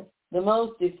accent. The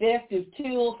most effective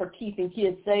tool for keeping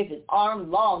kids safe is armed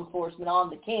law enforcement on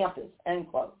the campus, end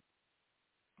quote.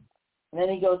 And then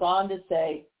he goes on to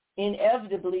say,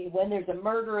 inevitably, when there's a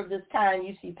murder of this kind,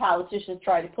 you see politicians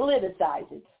try to politicize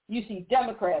it. You see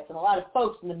Democrats and a lot of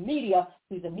folks in the media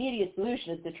whose immediate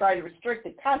solution is to try to restrict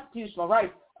the constitutional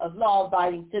rights of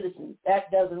law-abiding citizens. That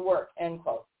doesn't work, end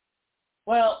quote.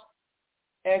 Well,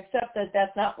 except that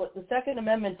that's not what the Second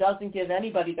Amendment doesn't give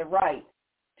anybody the right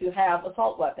to have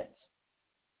assault weapons.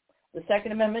 The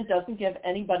Second Amendment doesn't give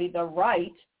anybody the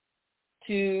right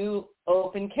to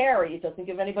open carry. It doesn't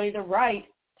give anybody the right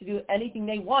to do anything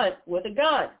they want with a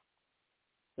gun.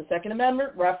 The Second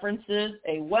Amendment references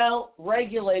a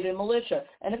well-regulated militia.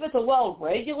 And if it's a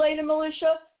well-regulated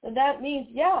militia, then that means,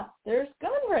 yeah, there's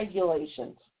gun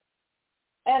regulations.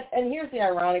 And here's the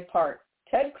ironic part.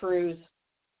 Ted Cruz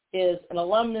is an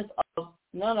alumnus of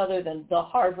none other than the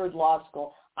Harvard Law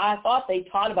School. I thought they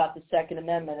taught about the Second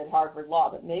Amendment at Harvard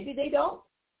Law, but maybe they don't.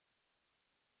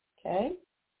 Okay?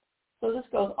 So this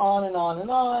goes on and on and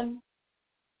on.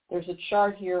 There's a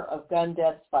chart here of gun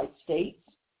deaths by states.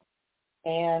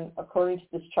 And according to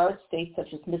this chart, states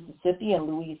such as Mississippi and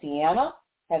Louisiana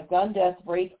have gun death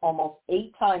rates almost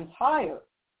 8 times higher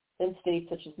in states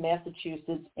such as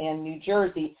Massachusetts and New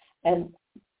Jersey. And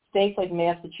states like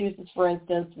Massachusetts, for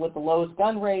instance, with the lowest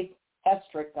gun rate, have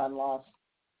strict gun laws.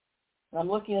 And I'm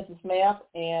looking at this map,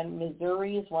 and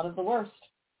Missouri is one of the worst.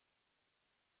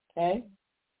 Okay?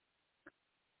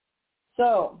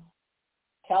 So,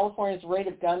 California's rate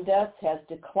of gun deaths has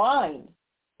declined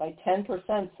by 10% since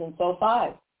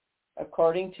 2005,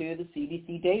 according to the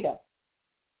CDC data.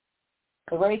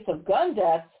 The rates of gun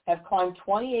deaths have climbed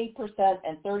 28%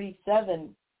 and 37%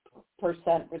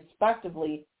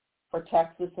 respectively for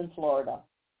Texas and Florida.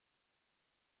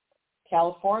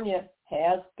 California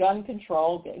has gun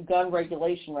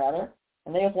regulation,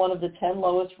 and they have one of the 10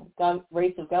 lowest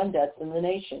rates of gun deaths in the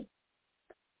nation.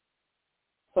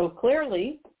 So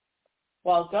clearly,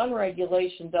 while gun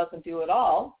regulation doesn't do it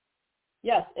all,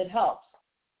 yes, it helps.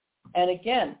 And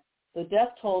again, the death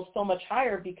toll is so much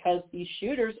higher because these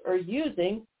shooters are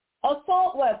using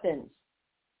assault weapons.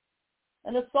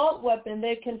 An assault weapon,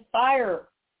 they can fire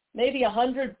maybe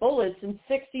 100 bullets in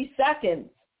 60 seconds.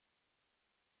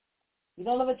 You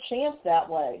don't have a chance that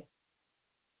way.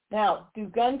 Now, do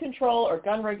gun control or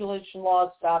gun regulation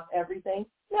laws stop everything?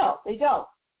 No, they don't.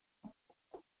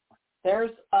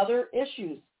 There's other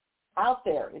issues out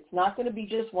there. It's not going to be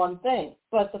just one thing.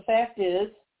 But the fact is,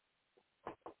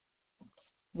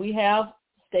 we have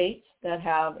states that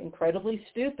have incredibly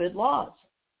stupid laws.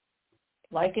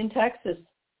 Like in Texas,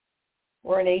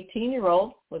 where an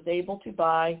 18-year-old was able to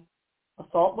buy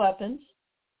assault weapons.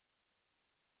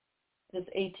 This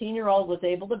 18-year-old was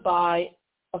able to buy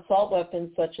assault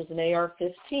weapons such as an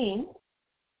AR-15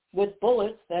 with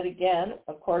bullets that, again,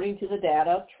 according to the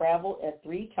data, travel at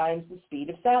 3 times the speed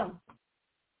of sound.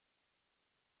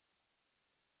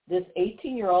 This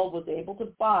 18-year-old was able to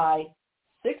buy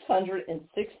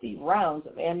 660 rounds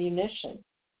of ammunition.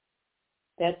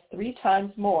 That's 3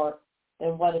 times more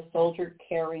than what a soldier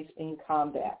carries in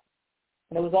combat.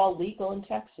 And it was all legal in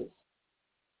Texas.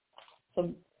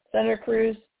 So, Senator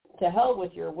Cruz, to hell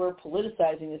with your we're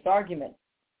politicizing this argument.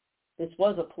 This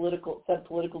was a set of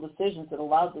political decisions that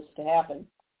allowed this to happen.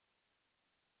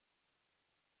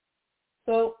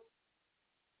 So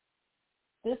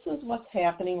this is what's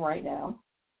happening right now.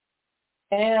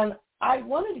 And I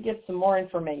wanted to get some more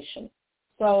information.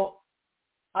 So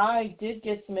I did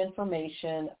get some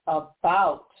information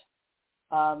about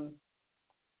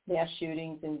mass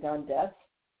shootings and gun deaths.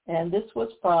 And this was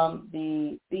from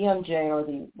the BMJ, or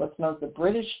what's known as the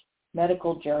British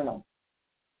Medical Journal.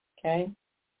 Okay?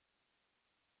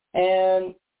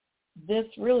 And this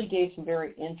really gave some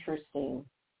very interesting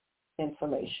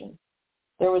information.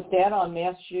 There was data on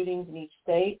mass shootings in each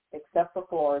state except for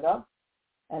Florida,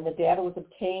 and the data was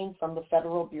obtained from the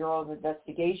Federal Bureau of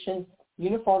Investigation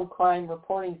Uniform Crime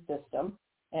Reporting System,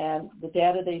 and the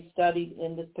data they studied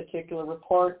in this particular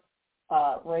report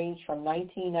ranged from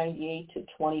 1998 to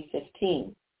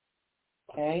 2015.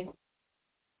 Okay?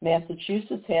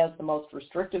 Massachusetts has the most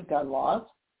restrictive gun laws.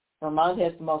 Vermont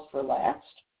has the most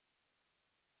relaxed.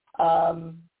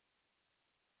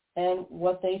 And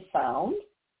what they found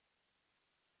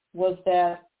was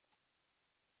that,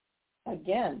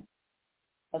 again,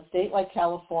 a state like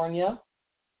California,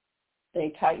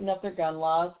 they tighten up their gun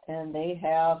laws and they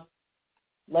have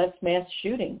less mass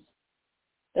shootings.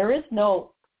 There is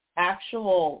no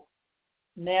actual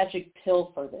magic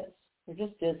pill for this. There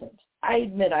just isn't. I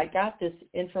admit I got this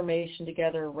information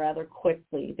together rather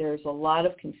quickly. There's a lot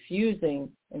of confusing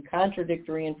and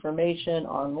contradictory information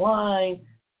online,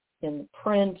 in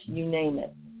print, you name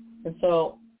it. And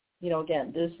so,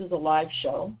 again, this is a live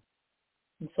show.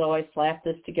 And so I slapped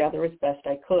this together as best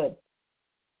I could.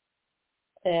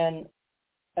 And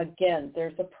again,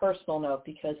 there's a personal note,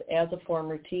 because as a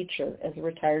former teacher, as a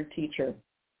retired teacher,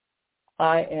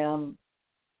 I am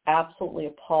absolutely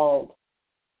appalled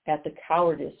at the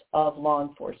cowardice of law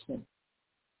enforcement.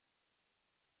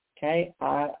 Okay,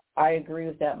 I agree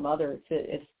with that mother.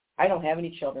 If I don't have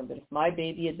any children, but if my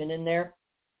baby had been in there,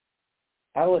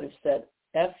 I would have said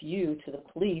F you to the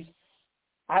police.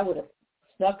 I would have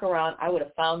snuck around. I would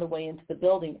have found a way into the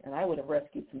building, and I would have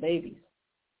rescued some babies.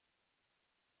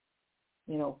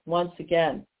 Once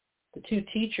again, the 2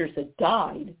 teachers that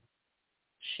died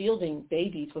shielding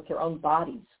babies with their own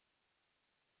bodies.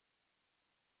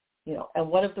 And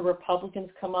what have the Republicans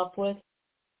come up with?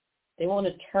 They want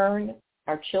to turn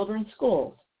our children's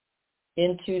schools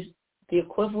into the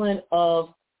equivalent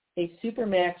of a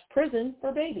supermax prison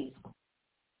for babies.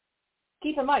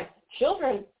 Keep in mind,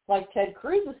 children like Ted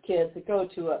Cruz's kids that go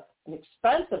to an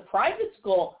expensive private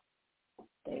school,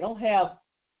 they don't have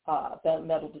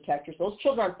metal detectors. Those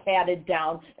children are patted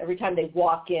down every time they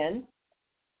walk in.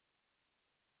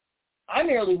 I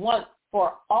merely want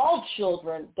for all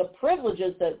children the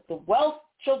privileges that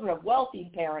children of wealthy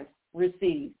parents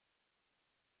receive.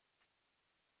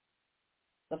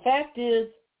 The fact is,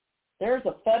 there's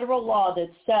a federal law that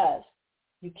says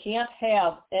you can't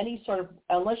have any sort of,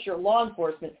 unless you're law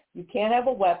enforcement, you can't have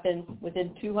a weapon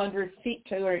within 200 feet,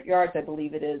 200 yards, I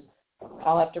believe it is.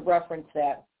 I'll have to reference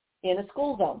that, in a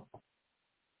school zone.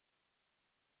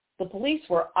 The police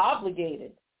were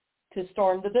obligated to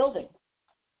storm the building,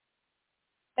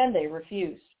 and they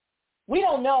refused. We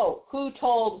don't know who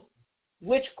told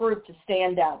which group to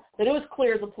stand down, but it was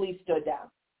clear the police stood down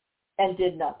and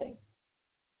did nothing.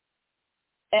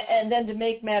 And then to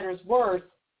make matters worse,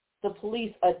 the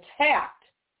police attacked,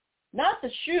 not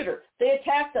the shooter, they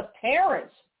attacked the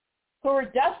parents who were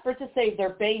desperate to save their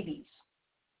babies.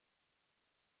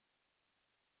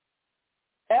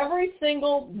 Every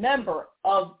single member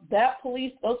of those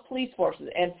police forces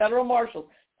and federal marshals,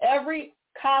 every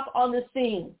cop on the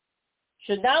scene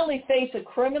should not only face a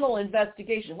criminal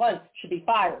investigation, one, should be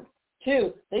fired.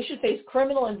 Two, they should face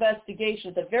criminal investigation,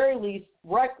 at the very least,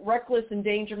 reckless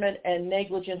endangerment and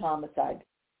negligent homicide.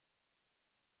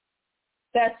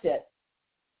 That's it.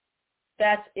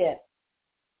 That's it.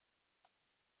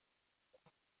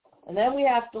 And then we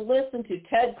have to listen to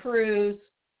Ted Cruz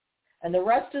and the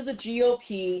rest of the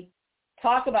GOP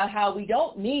talk about how we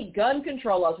don't need gun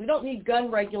control laws. We don't need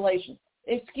gun regulation.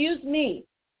 Excuse me.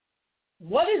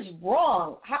 What is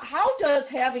wrong? How does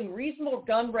having reasonable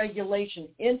gun regulation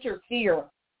interfere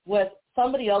with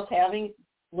somebody else having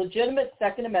legitimate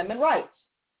Second Amendment rights?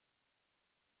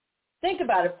 Think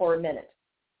about it for a minute.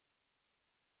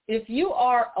 If you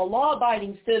are a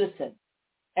law-abiding citizen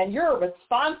and you're a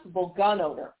responsible gun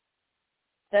owner,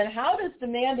 then how does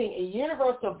demanding a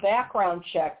universal background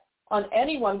check on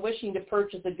anyone wishing to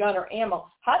purchase a gun or ammo,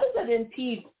 how does that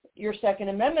impede your Second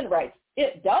Amendment rights?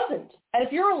 It doesn't. And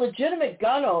if you're a legitimate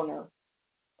gun owner,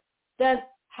 then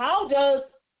how does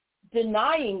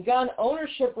denying gun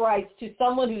ownership rights to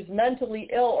someone who's mentally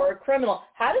ill or a criminal,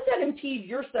 how does that impede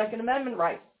your Second Amendment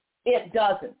rights? It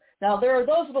doesn't. Now, there are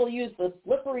those who will use the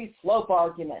slippery slope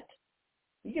argument.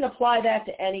 You can apply that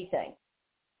to anything.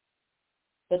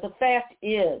 But the fact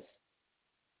is,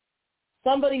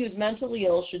 somebody who's mentally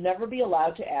ill should never be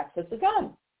allowed to access a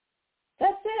gun.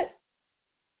 That's it.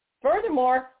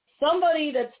 Furthermore,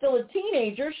 somebody that's still a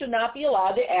teenager should not be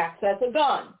allowed to access a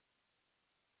gun.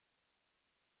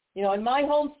 You know, in my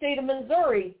home state of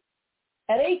Missouri,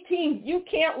 at 18, you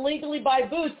can't legally buy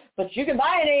boots, but you can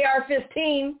buy an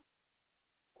AR-15.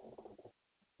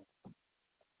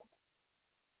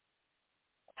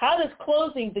 How does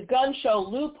closing the gun show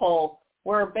loophole,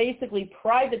 where basically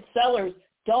private sellers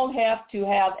don't have to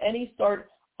have any sort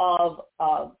of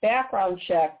background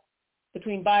check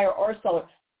between buyer or seller,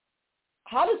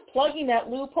 how does plugging that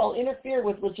loophole interfere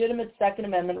with legitimate Second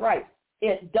Amendment rights?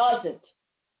 It doesn't.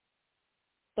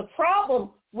 The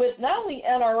problem with not only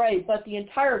NRA, but the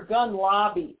entire gun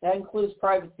lobby, that includes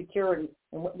private security,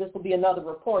 and this will be another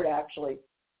report actually,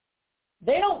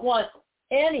 they don't want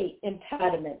any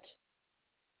impediment.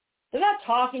 They're not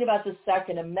talking about the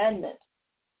Second Amendment.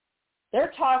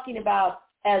 They're talking about,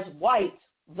 as whites,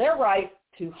 their right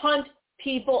to hunt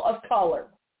people of color.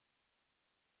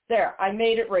 There, I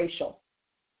made it racial,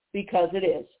 because it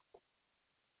is.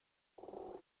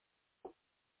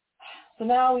 So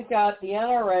now we've got the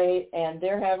NRA, and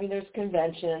they're having this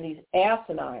convention, and these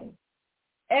asinine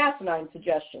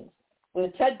suggestions,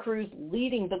 with Ted Cruz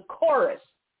leading the chorus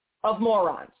of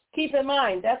morons. Keep in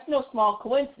mind, that's no small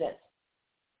coincidence.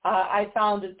 I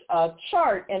found a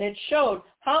chart, and it showed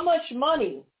how much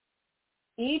money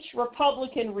each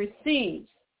Republican receives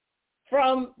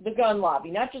from the gun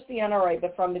lobby, not just the NRA,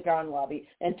 but from the gun lobby.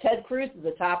 And Ted Cruz is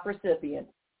the top recipient.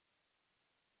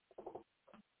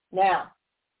 Now,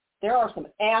 there are some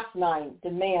asinine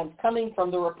demands coming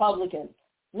from the Republicans,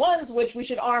 ones which we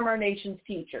should arm our nation's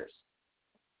teachers.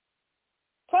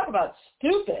 Talk about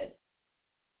stupid.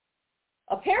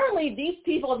 Apparently, these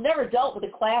people have never dealt with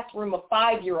a classroom of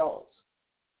 5-year-olds.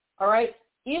 All right?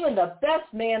 Even the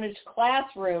best-managed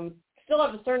classrooms still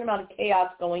have a certain amount of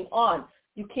chaos going on.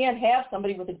 You can't have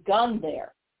somebody with a gun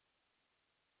there.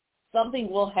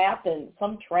 Something will happen,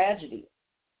 some tragedy.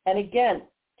 And again,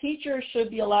 teachers should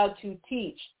be allowed to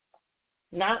teach,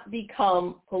 not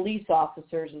become police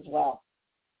officers as well.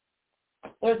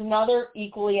 There's another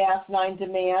equally asinine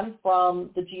demand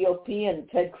from the GOP and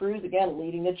Ted Cruz, again,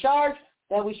 leading the charge,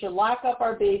 that we should lock up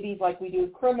our babies like we do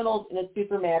criminals in a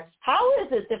supermax. How is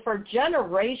it that for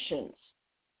generations,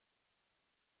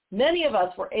 many of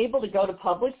us were able to go to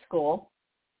public school,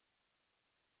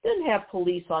 didn't have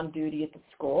police on duty at the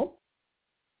school,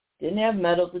 didn't have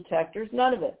metal detectors,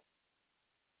 none of it.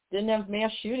 didn't have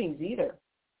mass shootings either.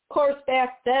 Of course,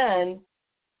 back then,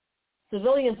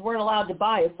 civilians weren't allowed to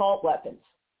buy assault weapons.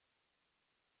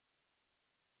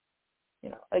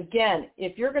 Again,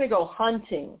 if you're going to go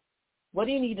hunting, what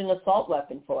do you need an assault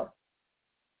weapon for?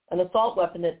 An assault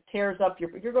weapon that tears up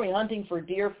if you're going hunting for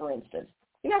deer, for instance,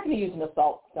 you're not going to use an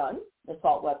assault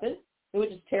weapon. It would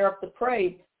just tear up the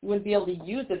prey. You wouldn't be able to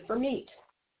use it for meat.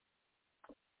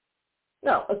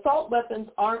 No, assault weapons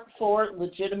aren't for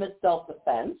legitimate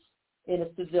self-defense in a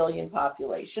civilian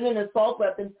population, and assault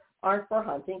weapons aren't for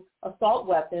hunting. Assault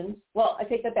weapons, well, I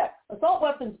take that back. Assault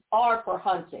weapons are for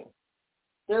hunting.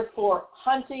 They're for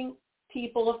hunting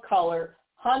people of color,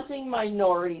 hunting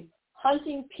minorities,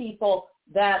 hunting people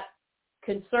that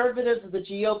conservatives of the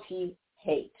GOP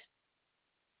hate.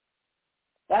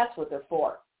 That's what they're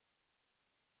for.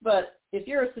 But if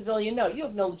you're a civilian, no, you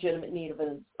have no legitimate need of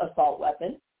an assault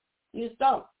weapon. You just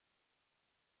don't.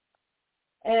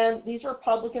 And these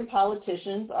Republican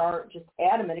politicians are just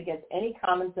adamant against any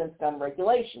common sense gun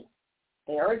regulations.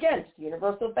 They are against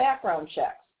universal background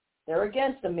checks. They're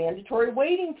against a mandatory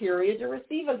waiting period to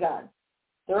receive a gun.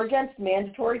 They're against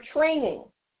mandatory training.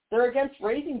 They're against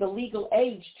raising the legal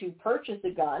age to purchase a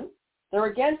gun. They're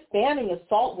against banning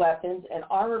assault weapons and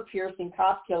armor-piercing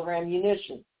cop-killer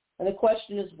ammunition. And the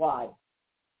question is why?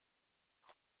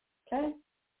 Okay?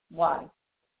 Why?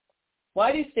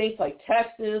 Why do states like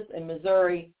Texas and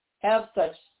Missouri have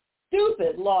such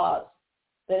stupid laws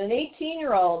that an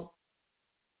 18-year-old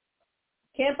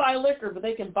can't buy liquor, but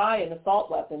they can buy an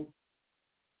assault weapon?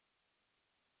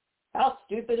 How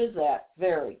stupid is that?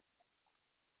 Very.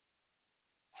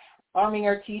 Arming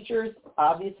our teachers,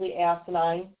 obviously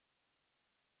asinine.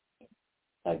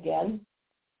 Again,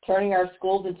 turning our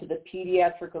schools into the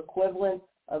pediatric equivalent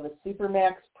of a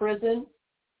supermax prison,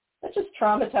 that just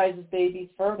traumatizes babies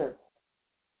further.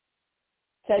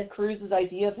 Ted Cruz's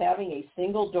idea of having a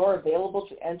single door available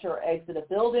to enter or exit a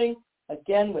building,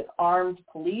 again with armed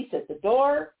police at the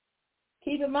door.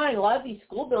 Keep in mind, a lot of these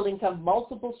school buildings have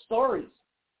multiple stories.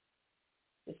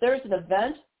 If there's an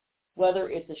event, whether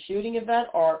it's a shooting event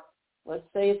or let's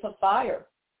say it's a fire,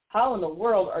 how in the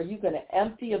world are you going to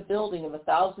empty a building of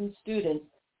 1,000 students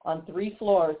on 3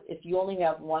 floors if you only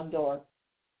have one door?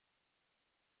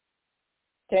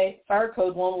 Okay, fire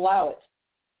code won't allow it.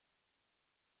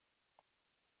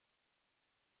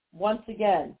 Once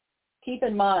again, keep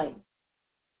in mind,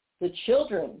 the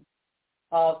children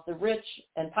of the rich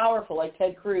and powerful like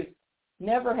Ted Cruz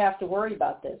never have to worry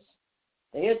about this.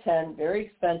 They attend very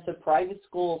expensive private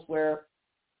schools where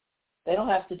they don't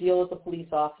have to deal with a police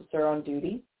officer on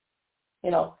duty.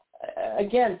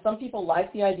 Again, some people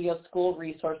like the idea of school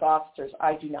resource officers.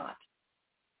 I do not.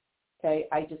 Okay,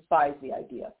 I despise the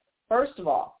idea. First of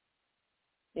all,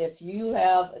 if you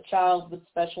have a child with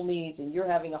special needs and you're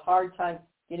having a hard time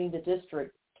getting the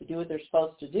district to do what they're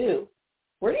supposed to do,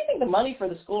 where do you think the money for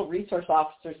the school resource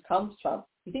officers comes from?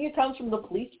 You think it comes from the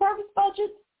police department's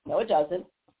budget? No, it doesn't.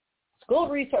 School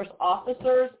resource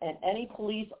officers and any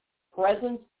police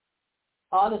presence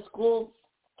on a school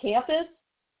campus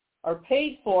are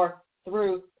paid for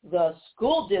through the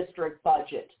school district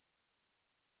budget.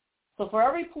 So for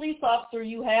every police officer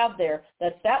you have there,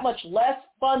 that's that much less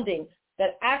funding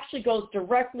that actually goes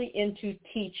directly into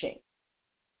teaching.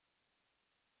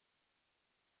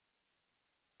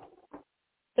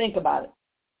 Think about it.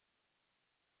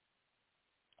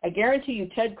 I guarantee you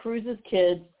Ted Cruz's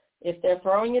kids, if they're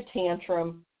throwing a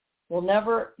tantrum, he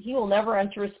will never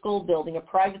enter a school building, a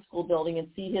private school building, and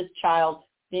see his child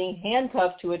being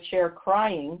handcuffed to a chair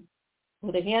crying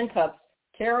with the handcuffs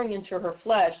tearing into her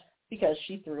flesh because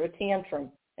she threw a tantrum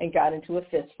and got into a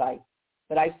fist fight.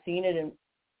 But I've seen it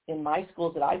in my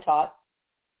schools that I taught,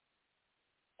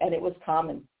 and it was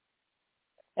common.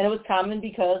 And it was common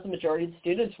because the majority of the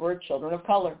students were children of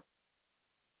color.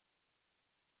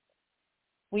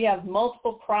 We have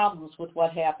multiple problems with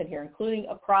what happened here, including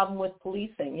a problem with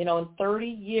policing. In 30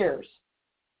 years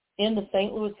in the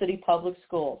St. Louis City Public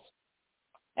Schools,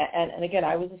 and again,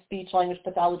 I was a speech-language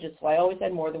pathologist, so I always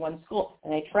had more than one school,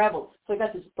 and I traveled, so I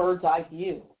got this bird's-eye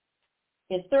view.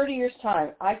 In 30 years'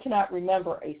 time, I cannot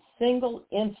remember a single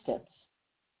instance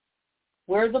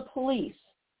where the police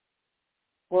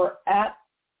were at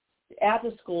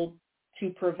the school to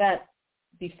prevent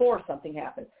before something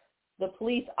happened. The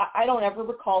police, I don't ever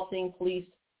recall seeing police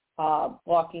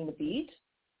walking the beat.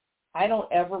 I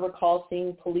don't ever recall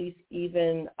seeing police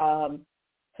even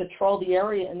patrol the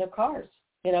area in their cars.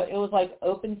 It was like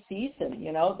open season.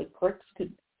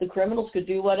 The criminals could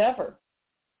do whatever.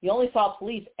 You only saw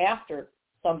police after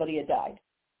somebody had died.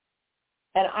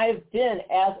 And I've been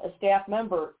as a staff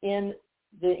member in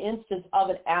the instance of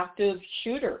an active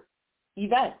shooter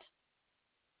event.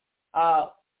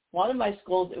 One of my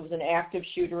schools, it was an active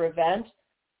shooter event,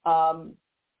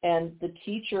 and the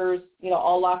teachers,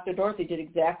 all locked their doors. They did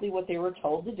exactly what they were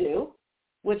told to do,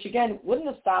 which, again, wouldn't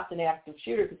have stopped an active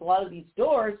shooter because a lot of these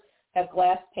doors have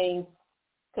glass panes,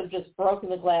 could have just broken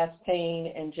the glass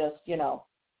pane and just,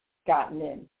 gotten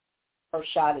in or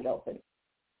shot it open.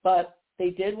 But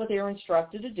they did what they were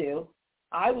instructed to do.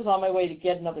 I was on my way to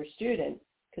get another student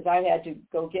because I had to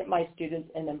go get my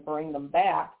students and then bring them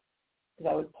back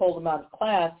because I would pull them out of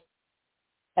class,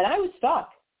 and I was stuck.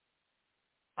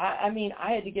 I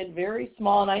had to get very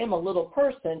small, and I am a little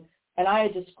person, and I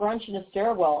had to scrunch in a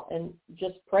stairwell and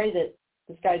just pray that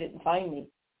this guy didn't find me.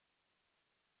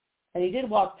 And he did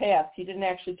walk past. He didn't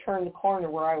actually turn the corner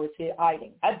where I was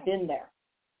hiding. I've been there.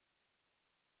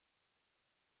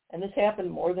 And this happened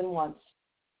more than once.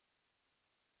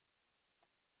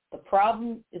 The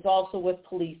problem is also with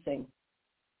policing.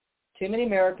 Too many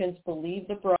Americans believe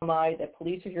the bromide that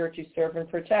police are here to serve and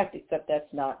protect, except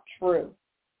that's not true.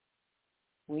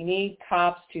 We need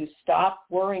cops to stop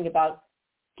worrying about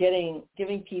giving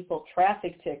people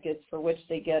traffic tickets for which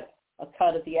they get a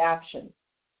cut of the action.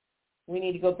 We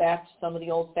need to go back to some of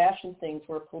the old-fashioned things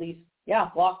where police,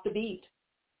 walk the beat.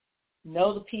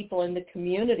 Know the people in the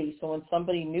community so when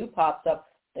somebody new pops up,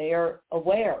 they are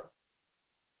aware.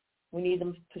 We need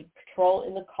them to patrol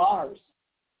in the cars.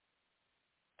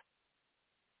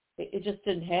 It just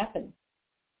didn't happen.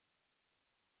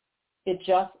 It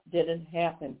just didn't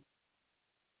happen.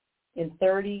 In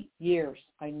 30 years,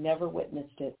 I never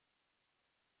witnessed it.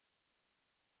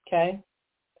 Okay?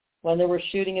 When there were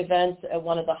shooting events at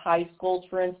one of the high schools,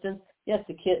 for instance, yes,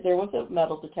 there was a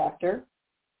metal detector,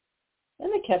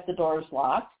 and they kept the doors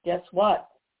locked. Guess what?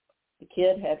 The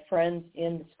kid had friends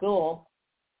in the school.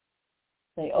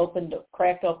 They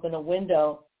cracked open a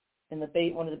window in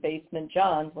one of the basement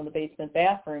johns, one of the basement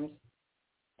bathrooms,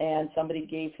 and somebody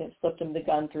slipped him the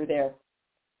gun through there.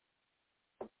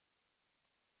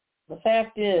 The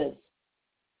fact is,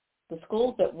 the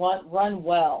schools that run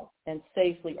well and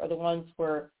safely are the ones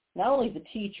where not only the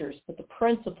teachers, but the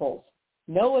principals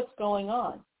know what's going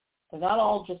on. They're not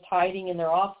all just hiding in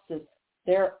their offices.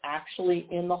 They're actually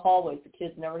in the hallways. The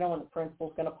kids never know when the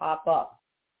principal's going to pop up.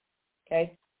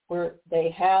 Okay? Where they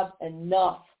have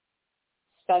enough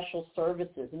special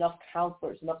services, enough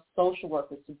counselors, enough social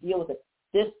workers to deal with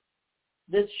it.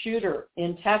 This shooter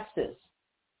in Texas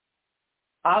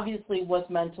obviously was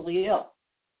mentally ill.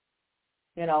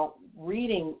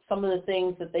 Reading some of the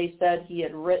things that they said he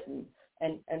had written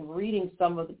and reading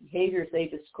some of the behaviors they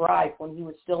described when he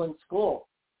was still in school.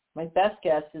 My best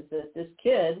guess is that this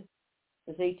kid,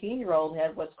 this 18-year-old,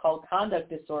 had what's called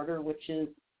conduct disorder, which is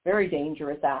very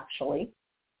dangerous, actually.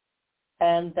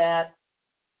 And that,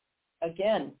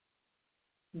 again,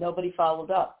 nobody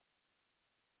followed up.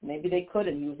 Maybe they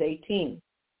couldn't. He was 18.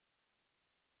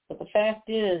 But the fact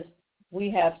is,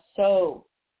 we have so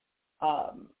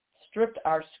stripped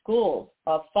our schools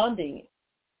of funding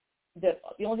that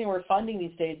the only thing we're funding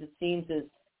these days, it seems, is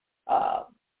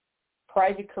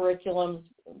private curriculums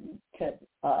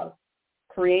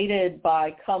created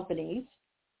by companies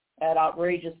at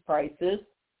outrageous prices,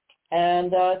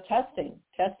 and testing.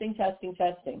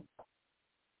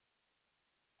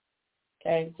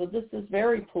 Okay, so this is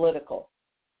very political.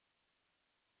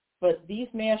 But these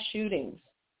mass shootings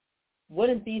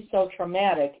wouldn't be so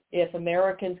traumatic if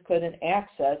Americans couldn't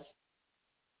access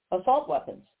assault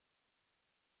weapons.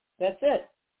 That's it.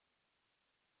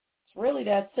 It's really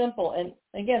that simple. And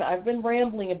again, I've been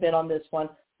rambling a bit on this one.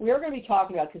 We are going to be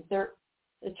talking about, because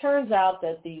it turns out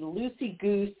that the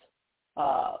loosey-goose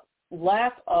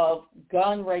lack of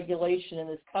gun regulation in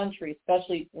this country,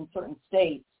 especially in certain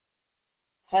states,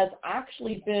 has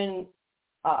actually been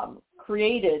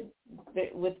created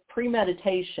with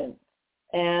premeditation.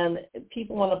 And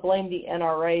people want to blame the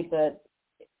NRA, but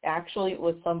actually it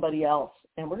was somebody else.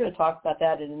 And we're going to talk about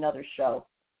that in another show.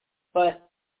 But,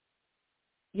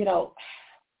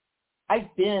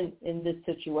 I've been in this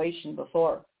situation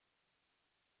before.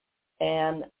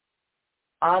 And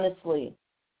honestly,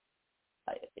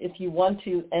 if you want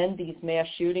to end these mass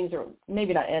shootings, or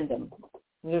maybe not end them,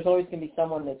 there's always going to be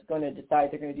someone that's going to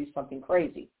decide they're going to do something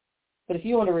crazy. But if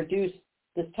you want to reduce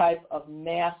this type of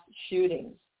mass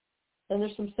shootings, then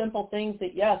there's some simple things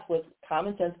that, yes, with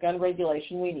common sense gun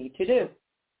regulation, we need to do.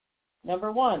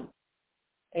 Number one,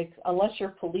 unless you're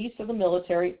police or the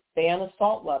military, ban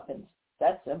assault weapons.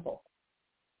 That's simple.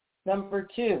 Number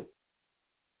two,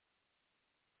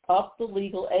 up the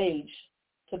legal age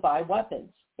to buy weapons.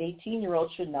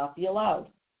 18-year-olds should not be allowed.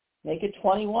 Make it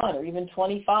 21 or even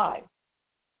 25.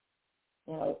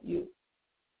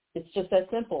 It's just that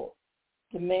simple.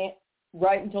 To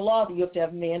write into law that you have to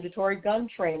have mandatory gun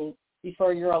training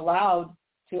before you're allowed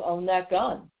to own that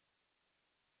gun.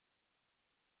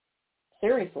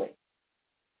 Seriously.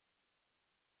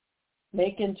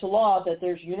 Make into law that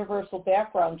there's universal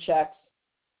background checks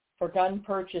for gun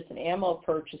purchase and ammo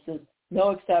purchases,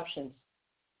 no exceptions.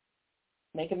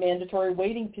 Make a mandatory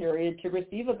waiting period to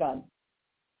receive a gun,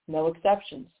 no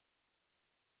exceptions.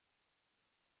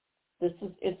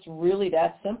 It's really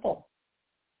that simple.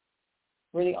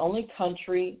 We're the only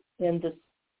country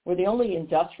we're the only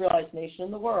industrialized nation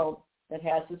in the world that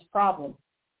has this problem.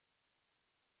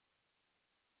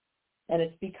 And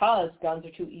it's because guns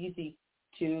are too easy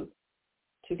to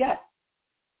get.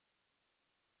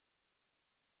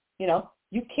 You know,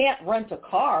 you can't rent a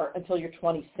car until you're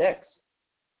 26.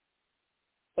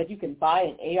 But you can buy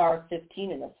an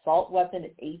AR-15, an assault weapon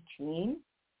at 18.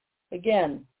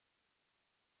 Again,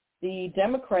 the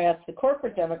Democrats, the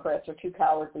corporate Democrats, are too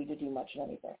cowardly to do much of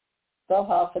anything. They'll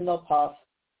huff and they'll puff.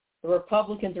 The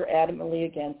Republicans are adamantly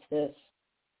against this,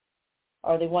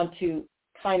 or they want to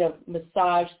kind of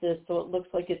massage this so it looks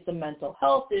like it's a mental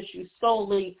health issue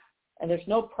solely, and there's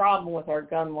no problem with our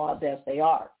gun laws as they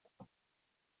are.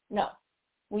 No,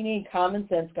 we need common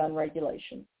sense gun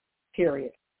regulation,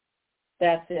 period.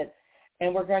 That's it.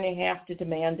 And we're going to have to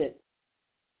demand it.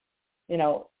 You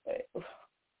know,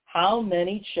 how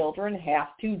many children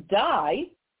have to die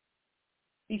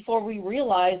before we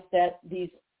realize that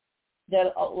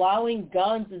allowing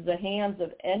guns in the hands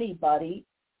of anybody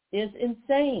is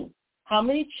insane? How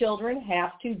many children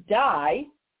have to die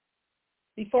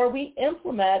before we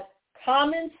implement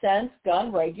common sense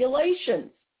gun regulations?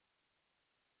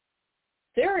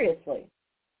 Seriously.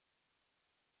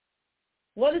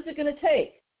 What is it going to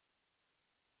take?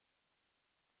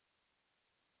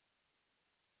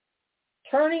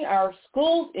 Turning our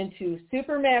schools into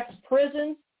supermax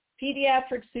prisons,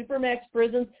 pediatric supermax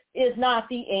prisons, is not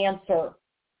the answer.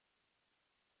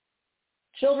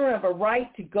 Children have a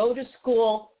right to go to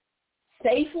school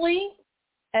safely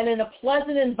and in a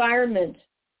pleasant environment.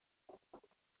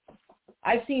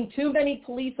 I've seen too many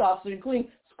police officers, including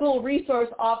school resource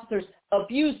officers,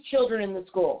 abuse children in the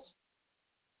schools.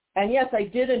 And yes, I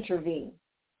did intervene.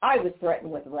 I was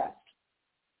threatened with arrest.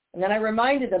 And then I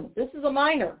reminded them, this is a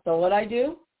minor. So what I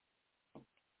do?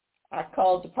 I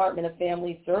called Department of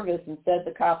Family Service and said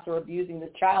the cops are abusing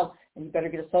the child and you better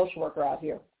get a social worker out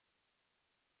here.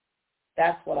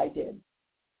 That's what I did.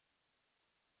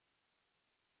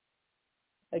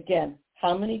 Again,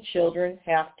 how many children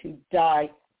have to die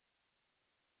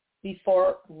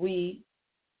before we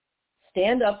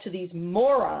stand up to these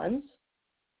morons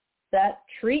that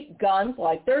treat guns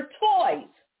like they're toys?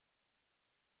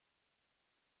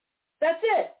 That's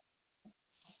it.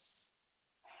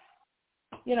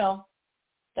 You know,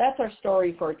 that's our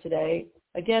story for today.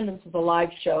 Again, this is a live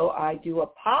show. I do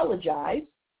apologize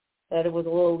that it was a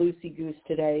little loosey-goose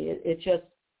today. It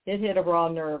hit a raw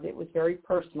nerve. It was very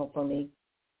personal for me.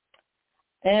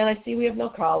 And I see we have no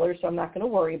callers, so I'm not going to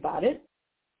worry about it.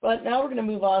 But now we're going to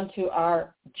move on to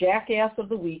our Jackass of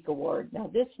the Week award. Now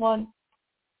this one,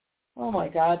 oh my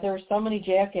God, there were so many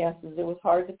jackasses, it was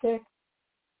hard to pick.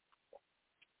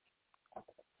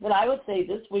 But I would say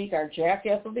this week our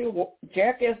Jackass of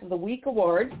the Week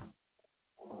award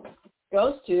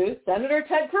goes to Senator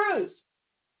Ted Cruz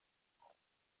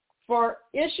for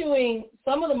issuing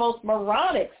some of the most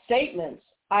moronic statements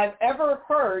I've ever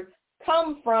heard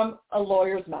come from a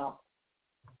lawyer's mouth.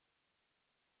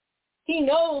 He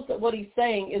knows that what he's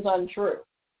saying is untrue.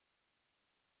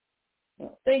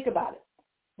 Think about it.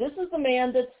 This is the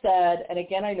man that said, and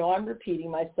again, I know I'm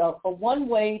repeating myself, but one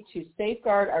way to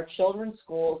safeguard our children's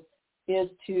schools is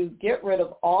to get rid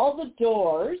of all the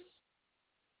doors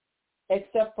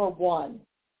except for one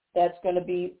that's going to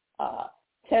be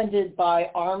tended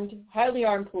by highly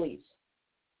armed police.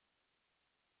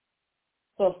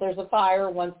 So if there's a fire,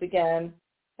 once again,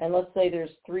 and let's say there's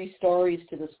 3 stories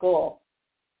to the school,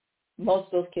 most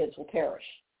of those kids will perish.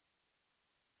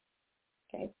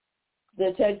 Okay.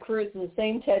 The Ted Cruz is the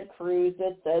same Ted Cruz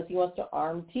that says he wants to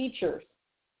arm teachers.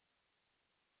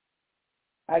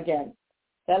 Again,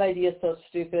 that idea is so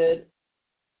stupid.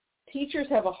 Teachers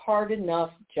have a hard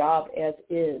enough job as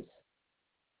is.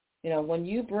 You know, when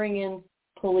you bring in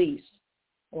police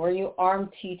or you arm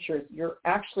teachers, you're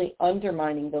actually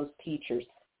undermining those teachers.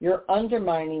 You're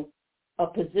undermining a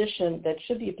position that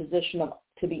should be a position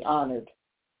to be honored.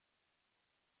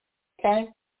 Okay?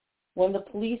 When the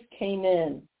police came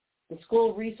in, the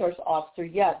school resource officer,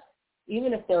 yes,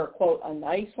 even if they're, quote, a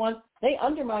nice one, they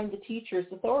undermine the teacher's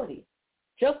authority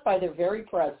just by their very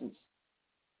presence.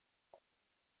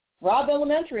 Robb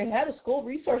Elementary had a school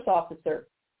resource officer.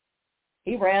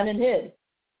 He ran and hid.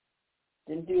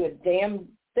 Didn't do a damn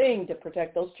thing to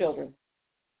protect those children.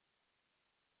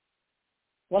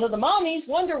 One of the mommies,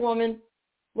 Wonder Woman,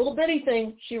 little bitty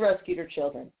thing, she rescued her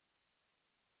children.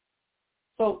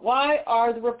 So why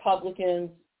are the Republicans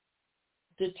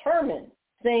determined,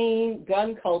 sane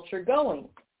gun culture going?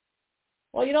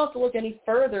 Well, you don't have to look any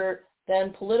further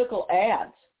than political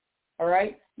ads, all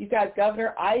right? You've got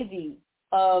Governor Ivey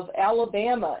of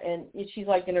Alabama, and she's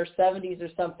like in her 70s or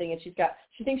something, and she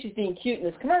thinks she's being cute in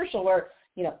this commercial where,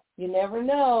 you never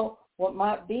know what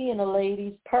might be in a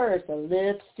lady's purse, a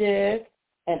lipstick,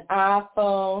 an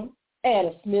iPhone, and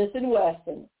a Smith &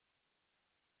 Wesson.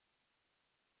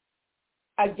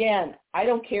 Again, I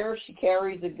don't care if she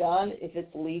carries a gun, if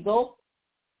it's legal,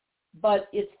 but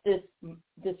it's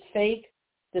this fake,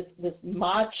 this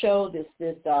macho,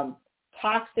 this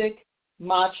toxic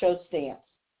macho stance.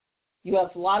 You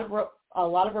have a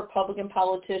lot of Republican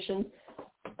politicians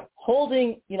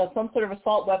holding, some sort of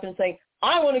assault weapon and saying,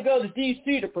 I want to go to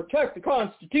D.C. to protect the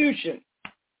Constitution.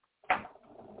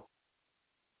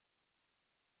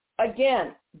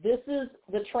 Again, this is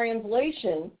the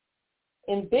translation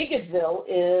in Bigotville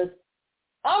is,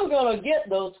 I'm going to get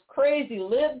those crazy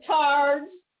libtards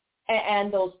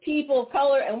and those people of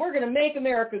color, and we're going to make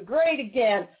America great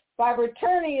again by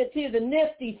returning it to the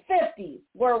nifty 50s,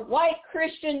 where white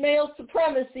Christian male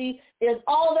supremacy is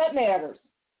all that matters.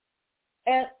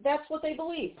 And that's what they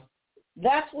believe.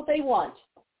 That's what they want.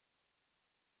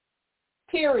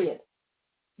 Period.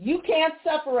 You can't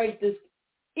separate this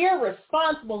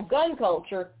irresponsible gun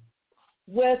culture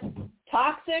with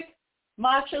toxic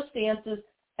macho stances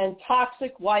and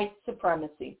toxic white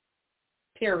supremacy.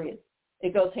 Period.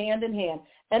 It goes hand in hand.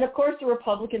 And of course the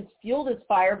Republicans fuel this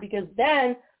fire because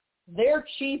then their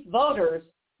chief voters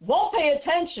won't pay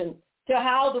attention to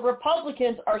how the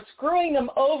Republicans are screwing them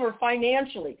over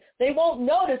financially. They won't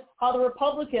notice how the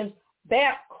Republicans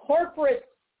back corporate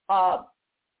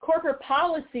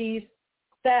policies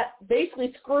that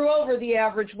basically screw over the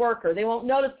average worker. They won't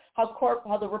notice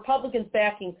how the Republicans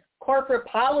backing corporate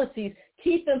policies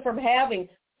keep them from having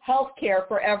health care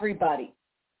for everybody.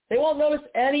 They won't notice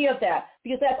any of that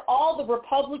because that's all the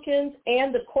Republicans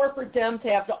and the corporate Dems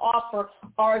have to offer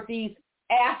are these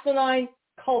asinine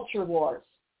culture wars.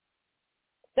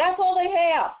 That's all they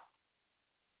have.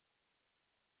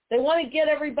 They want to get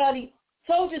everybody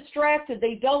so distracted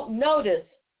they don't notice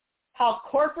how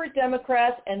corporate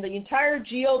Democrats and the entire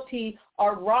GOP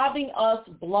are robbing us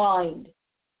blind.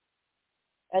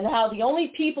 And how the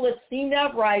only people that seem to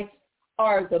have rights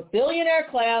are the billionaire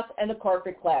class and the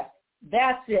corporate class.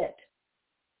 That's it.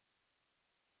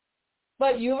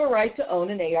 But you have a right to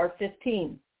own an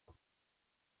AR-15.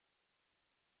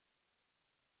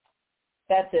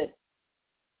 That's it.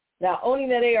 Now, owning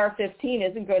that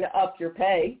AR-15 isn't going to up your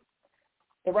pay.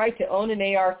 The right to own an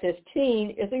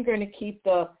AR-15 isn't going to keep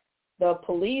the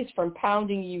police from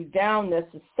pounding you down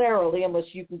necessarily unless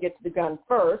you can get to the gun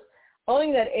first.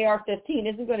 Owning that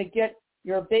AR-15 isn't going to get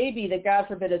your baby that, God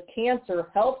forbid, has cancer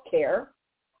health care.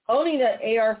 Owning that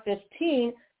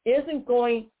AR-15 isn't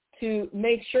going to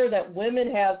make sure that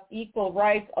women have equal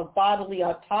rights of bodily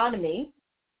autonomy.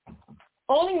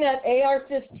 Owning that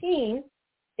AR-15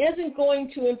 isn't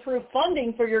going to improve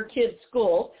funding for your kids'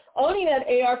 school. Owning that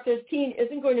AR-15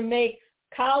 isn't going to make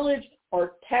college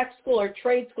or tech school or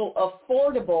trade school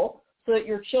affordable so that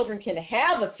your children can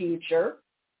have a future.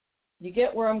 You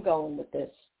get where I'm going with this.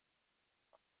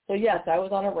 So yes, I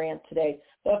was on a rant today.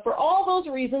 But for all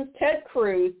those reasons, Ted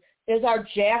Cruz is our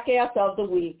jackass of the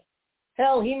week.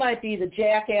 Hell, he might be the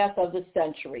jackass of the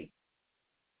century.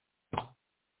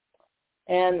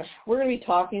 And we're going to be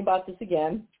talking about this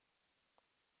again.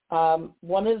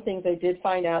 One of the things I did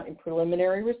find out in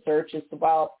preliminary research is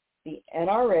while the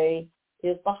NRA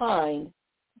is behind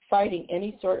fighting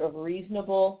any sort of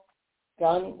reasonable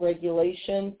gun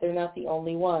regulation, they're not the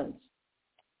only ones.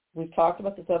 We've talked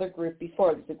about this other group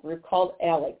before. There's a group called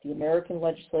ALEC, the American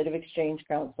Legislative Exchange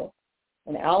Council.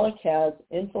 And ALEC has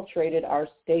infiltrated our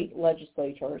state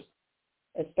legislators,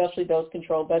 especially those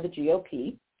controlled by the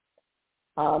GOP.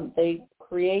 They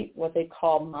create what they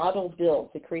call model bills.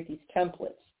 They create these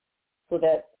templates so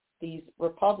that these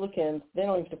Republicans, they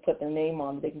don't have to put their name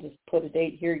on it. They can just put a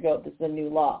date, here you go, this is a new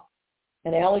law.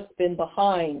 And ALEC's been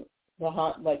behind,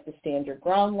 like the Stand Your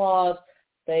Ground laws.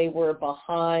 They were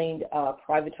behind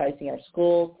privatizing our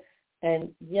schools.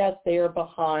 And yes, they are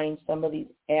behind some of these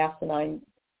asinine,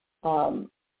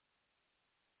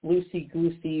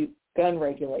 loosey-goosey gun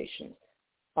regulations.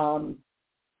 And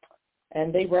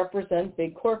they represent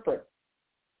big corporate.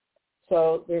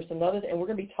 So there's another, and we're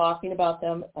going to be talking about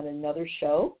them on another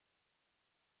show.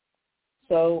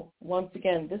 So once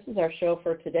again, this is our show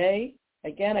for today.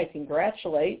 Again, I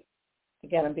congratulate,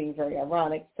 again, I'm being very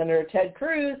ironic, Senator Ted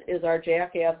Cruz is our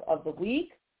jackass of the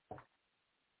week.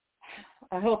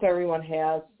 I hope everyone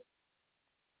has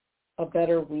a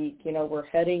better week. You know, we're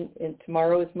heading in,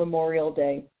 tomorrow is Memorial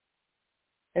Day.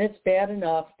 And it's bad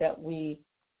enough that we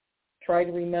try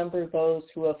to remember those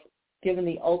who have given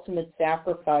the ultimate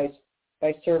sacrifice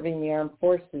by serving the armed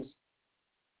forces.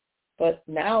 But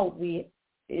now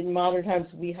in modern times,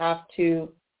 we have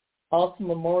to also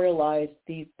memorialize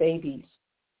these babies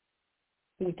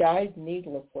who died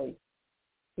needlessly,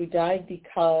 who died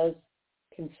because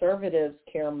conservatives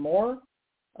care more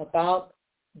about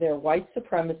their white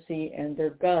supremacy and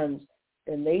their guns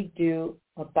than they do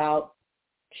about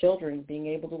children being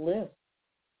able to live.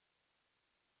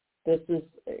 That's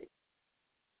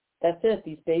it.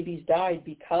 These babies died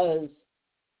because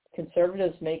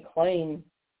conservatives may claim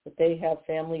that they have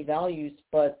family values,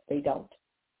 but they don't.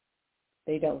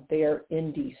 They don't. They are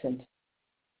indecent.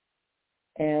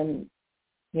 And,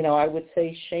 you know, I would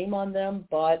say shame on them,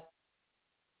 but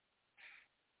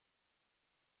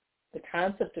the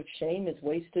concept of shame is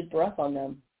wasted breath on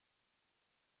them.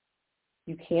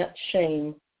 You can't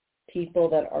shame people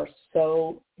that are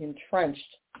so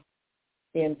entrenched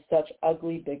in such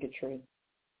ugly bigotry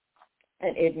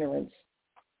and ignorance.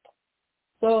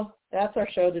 So that's our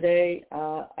show today.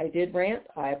 I did rant.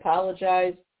 I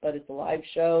apologize, but it's a live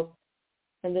show,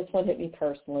 and this one hit me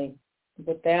personally.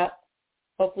 With that,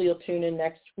 hopefully you'll tune in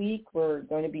next week. We're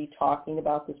going to be talking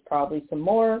about this probably some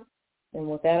more. And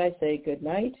with that, I say good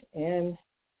night, and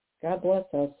God bless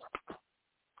us.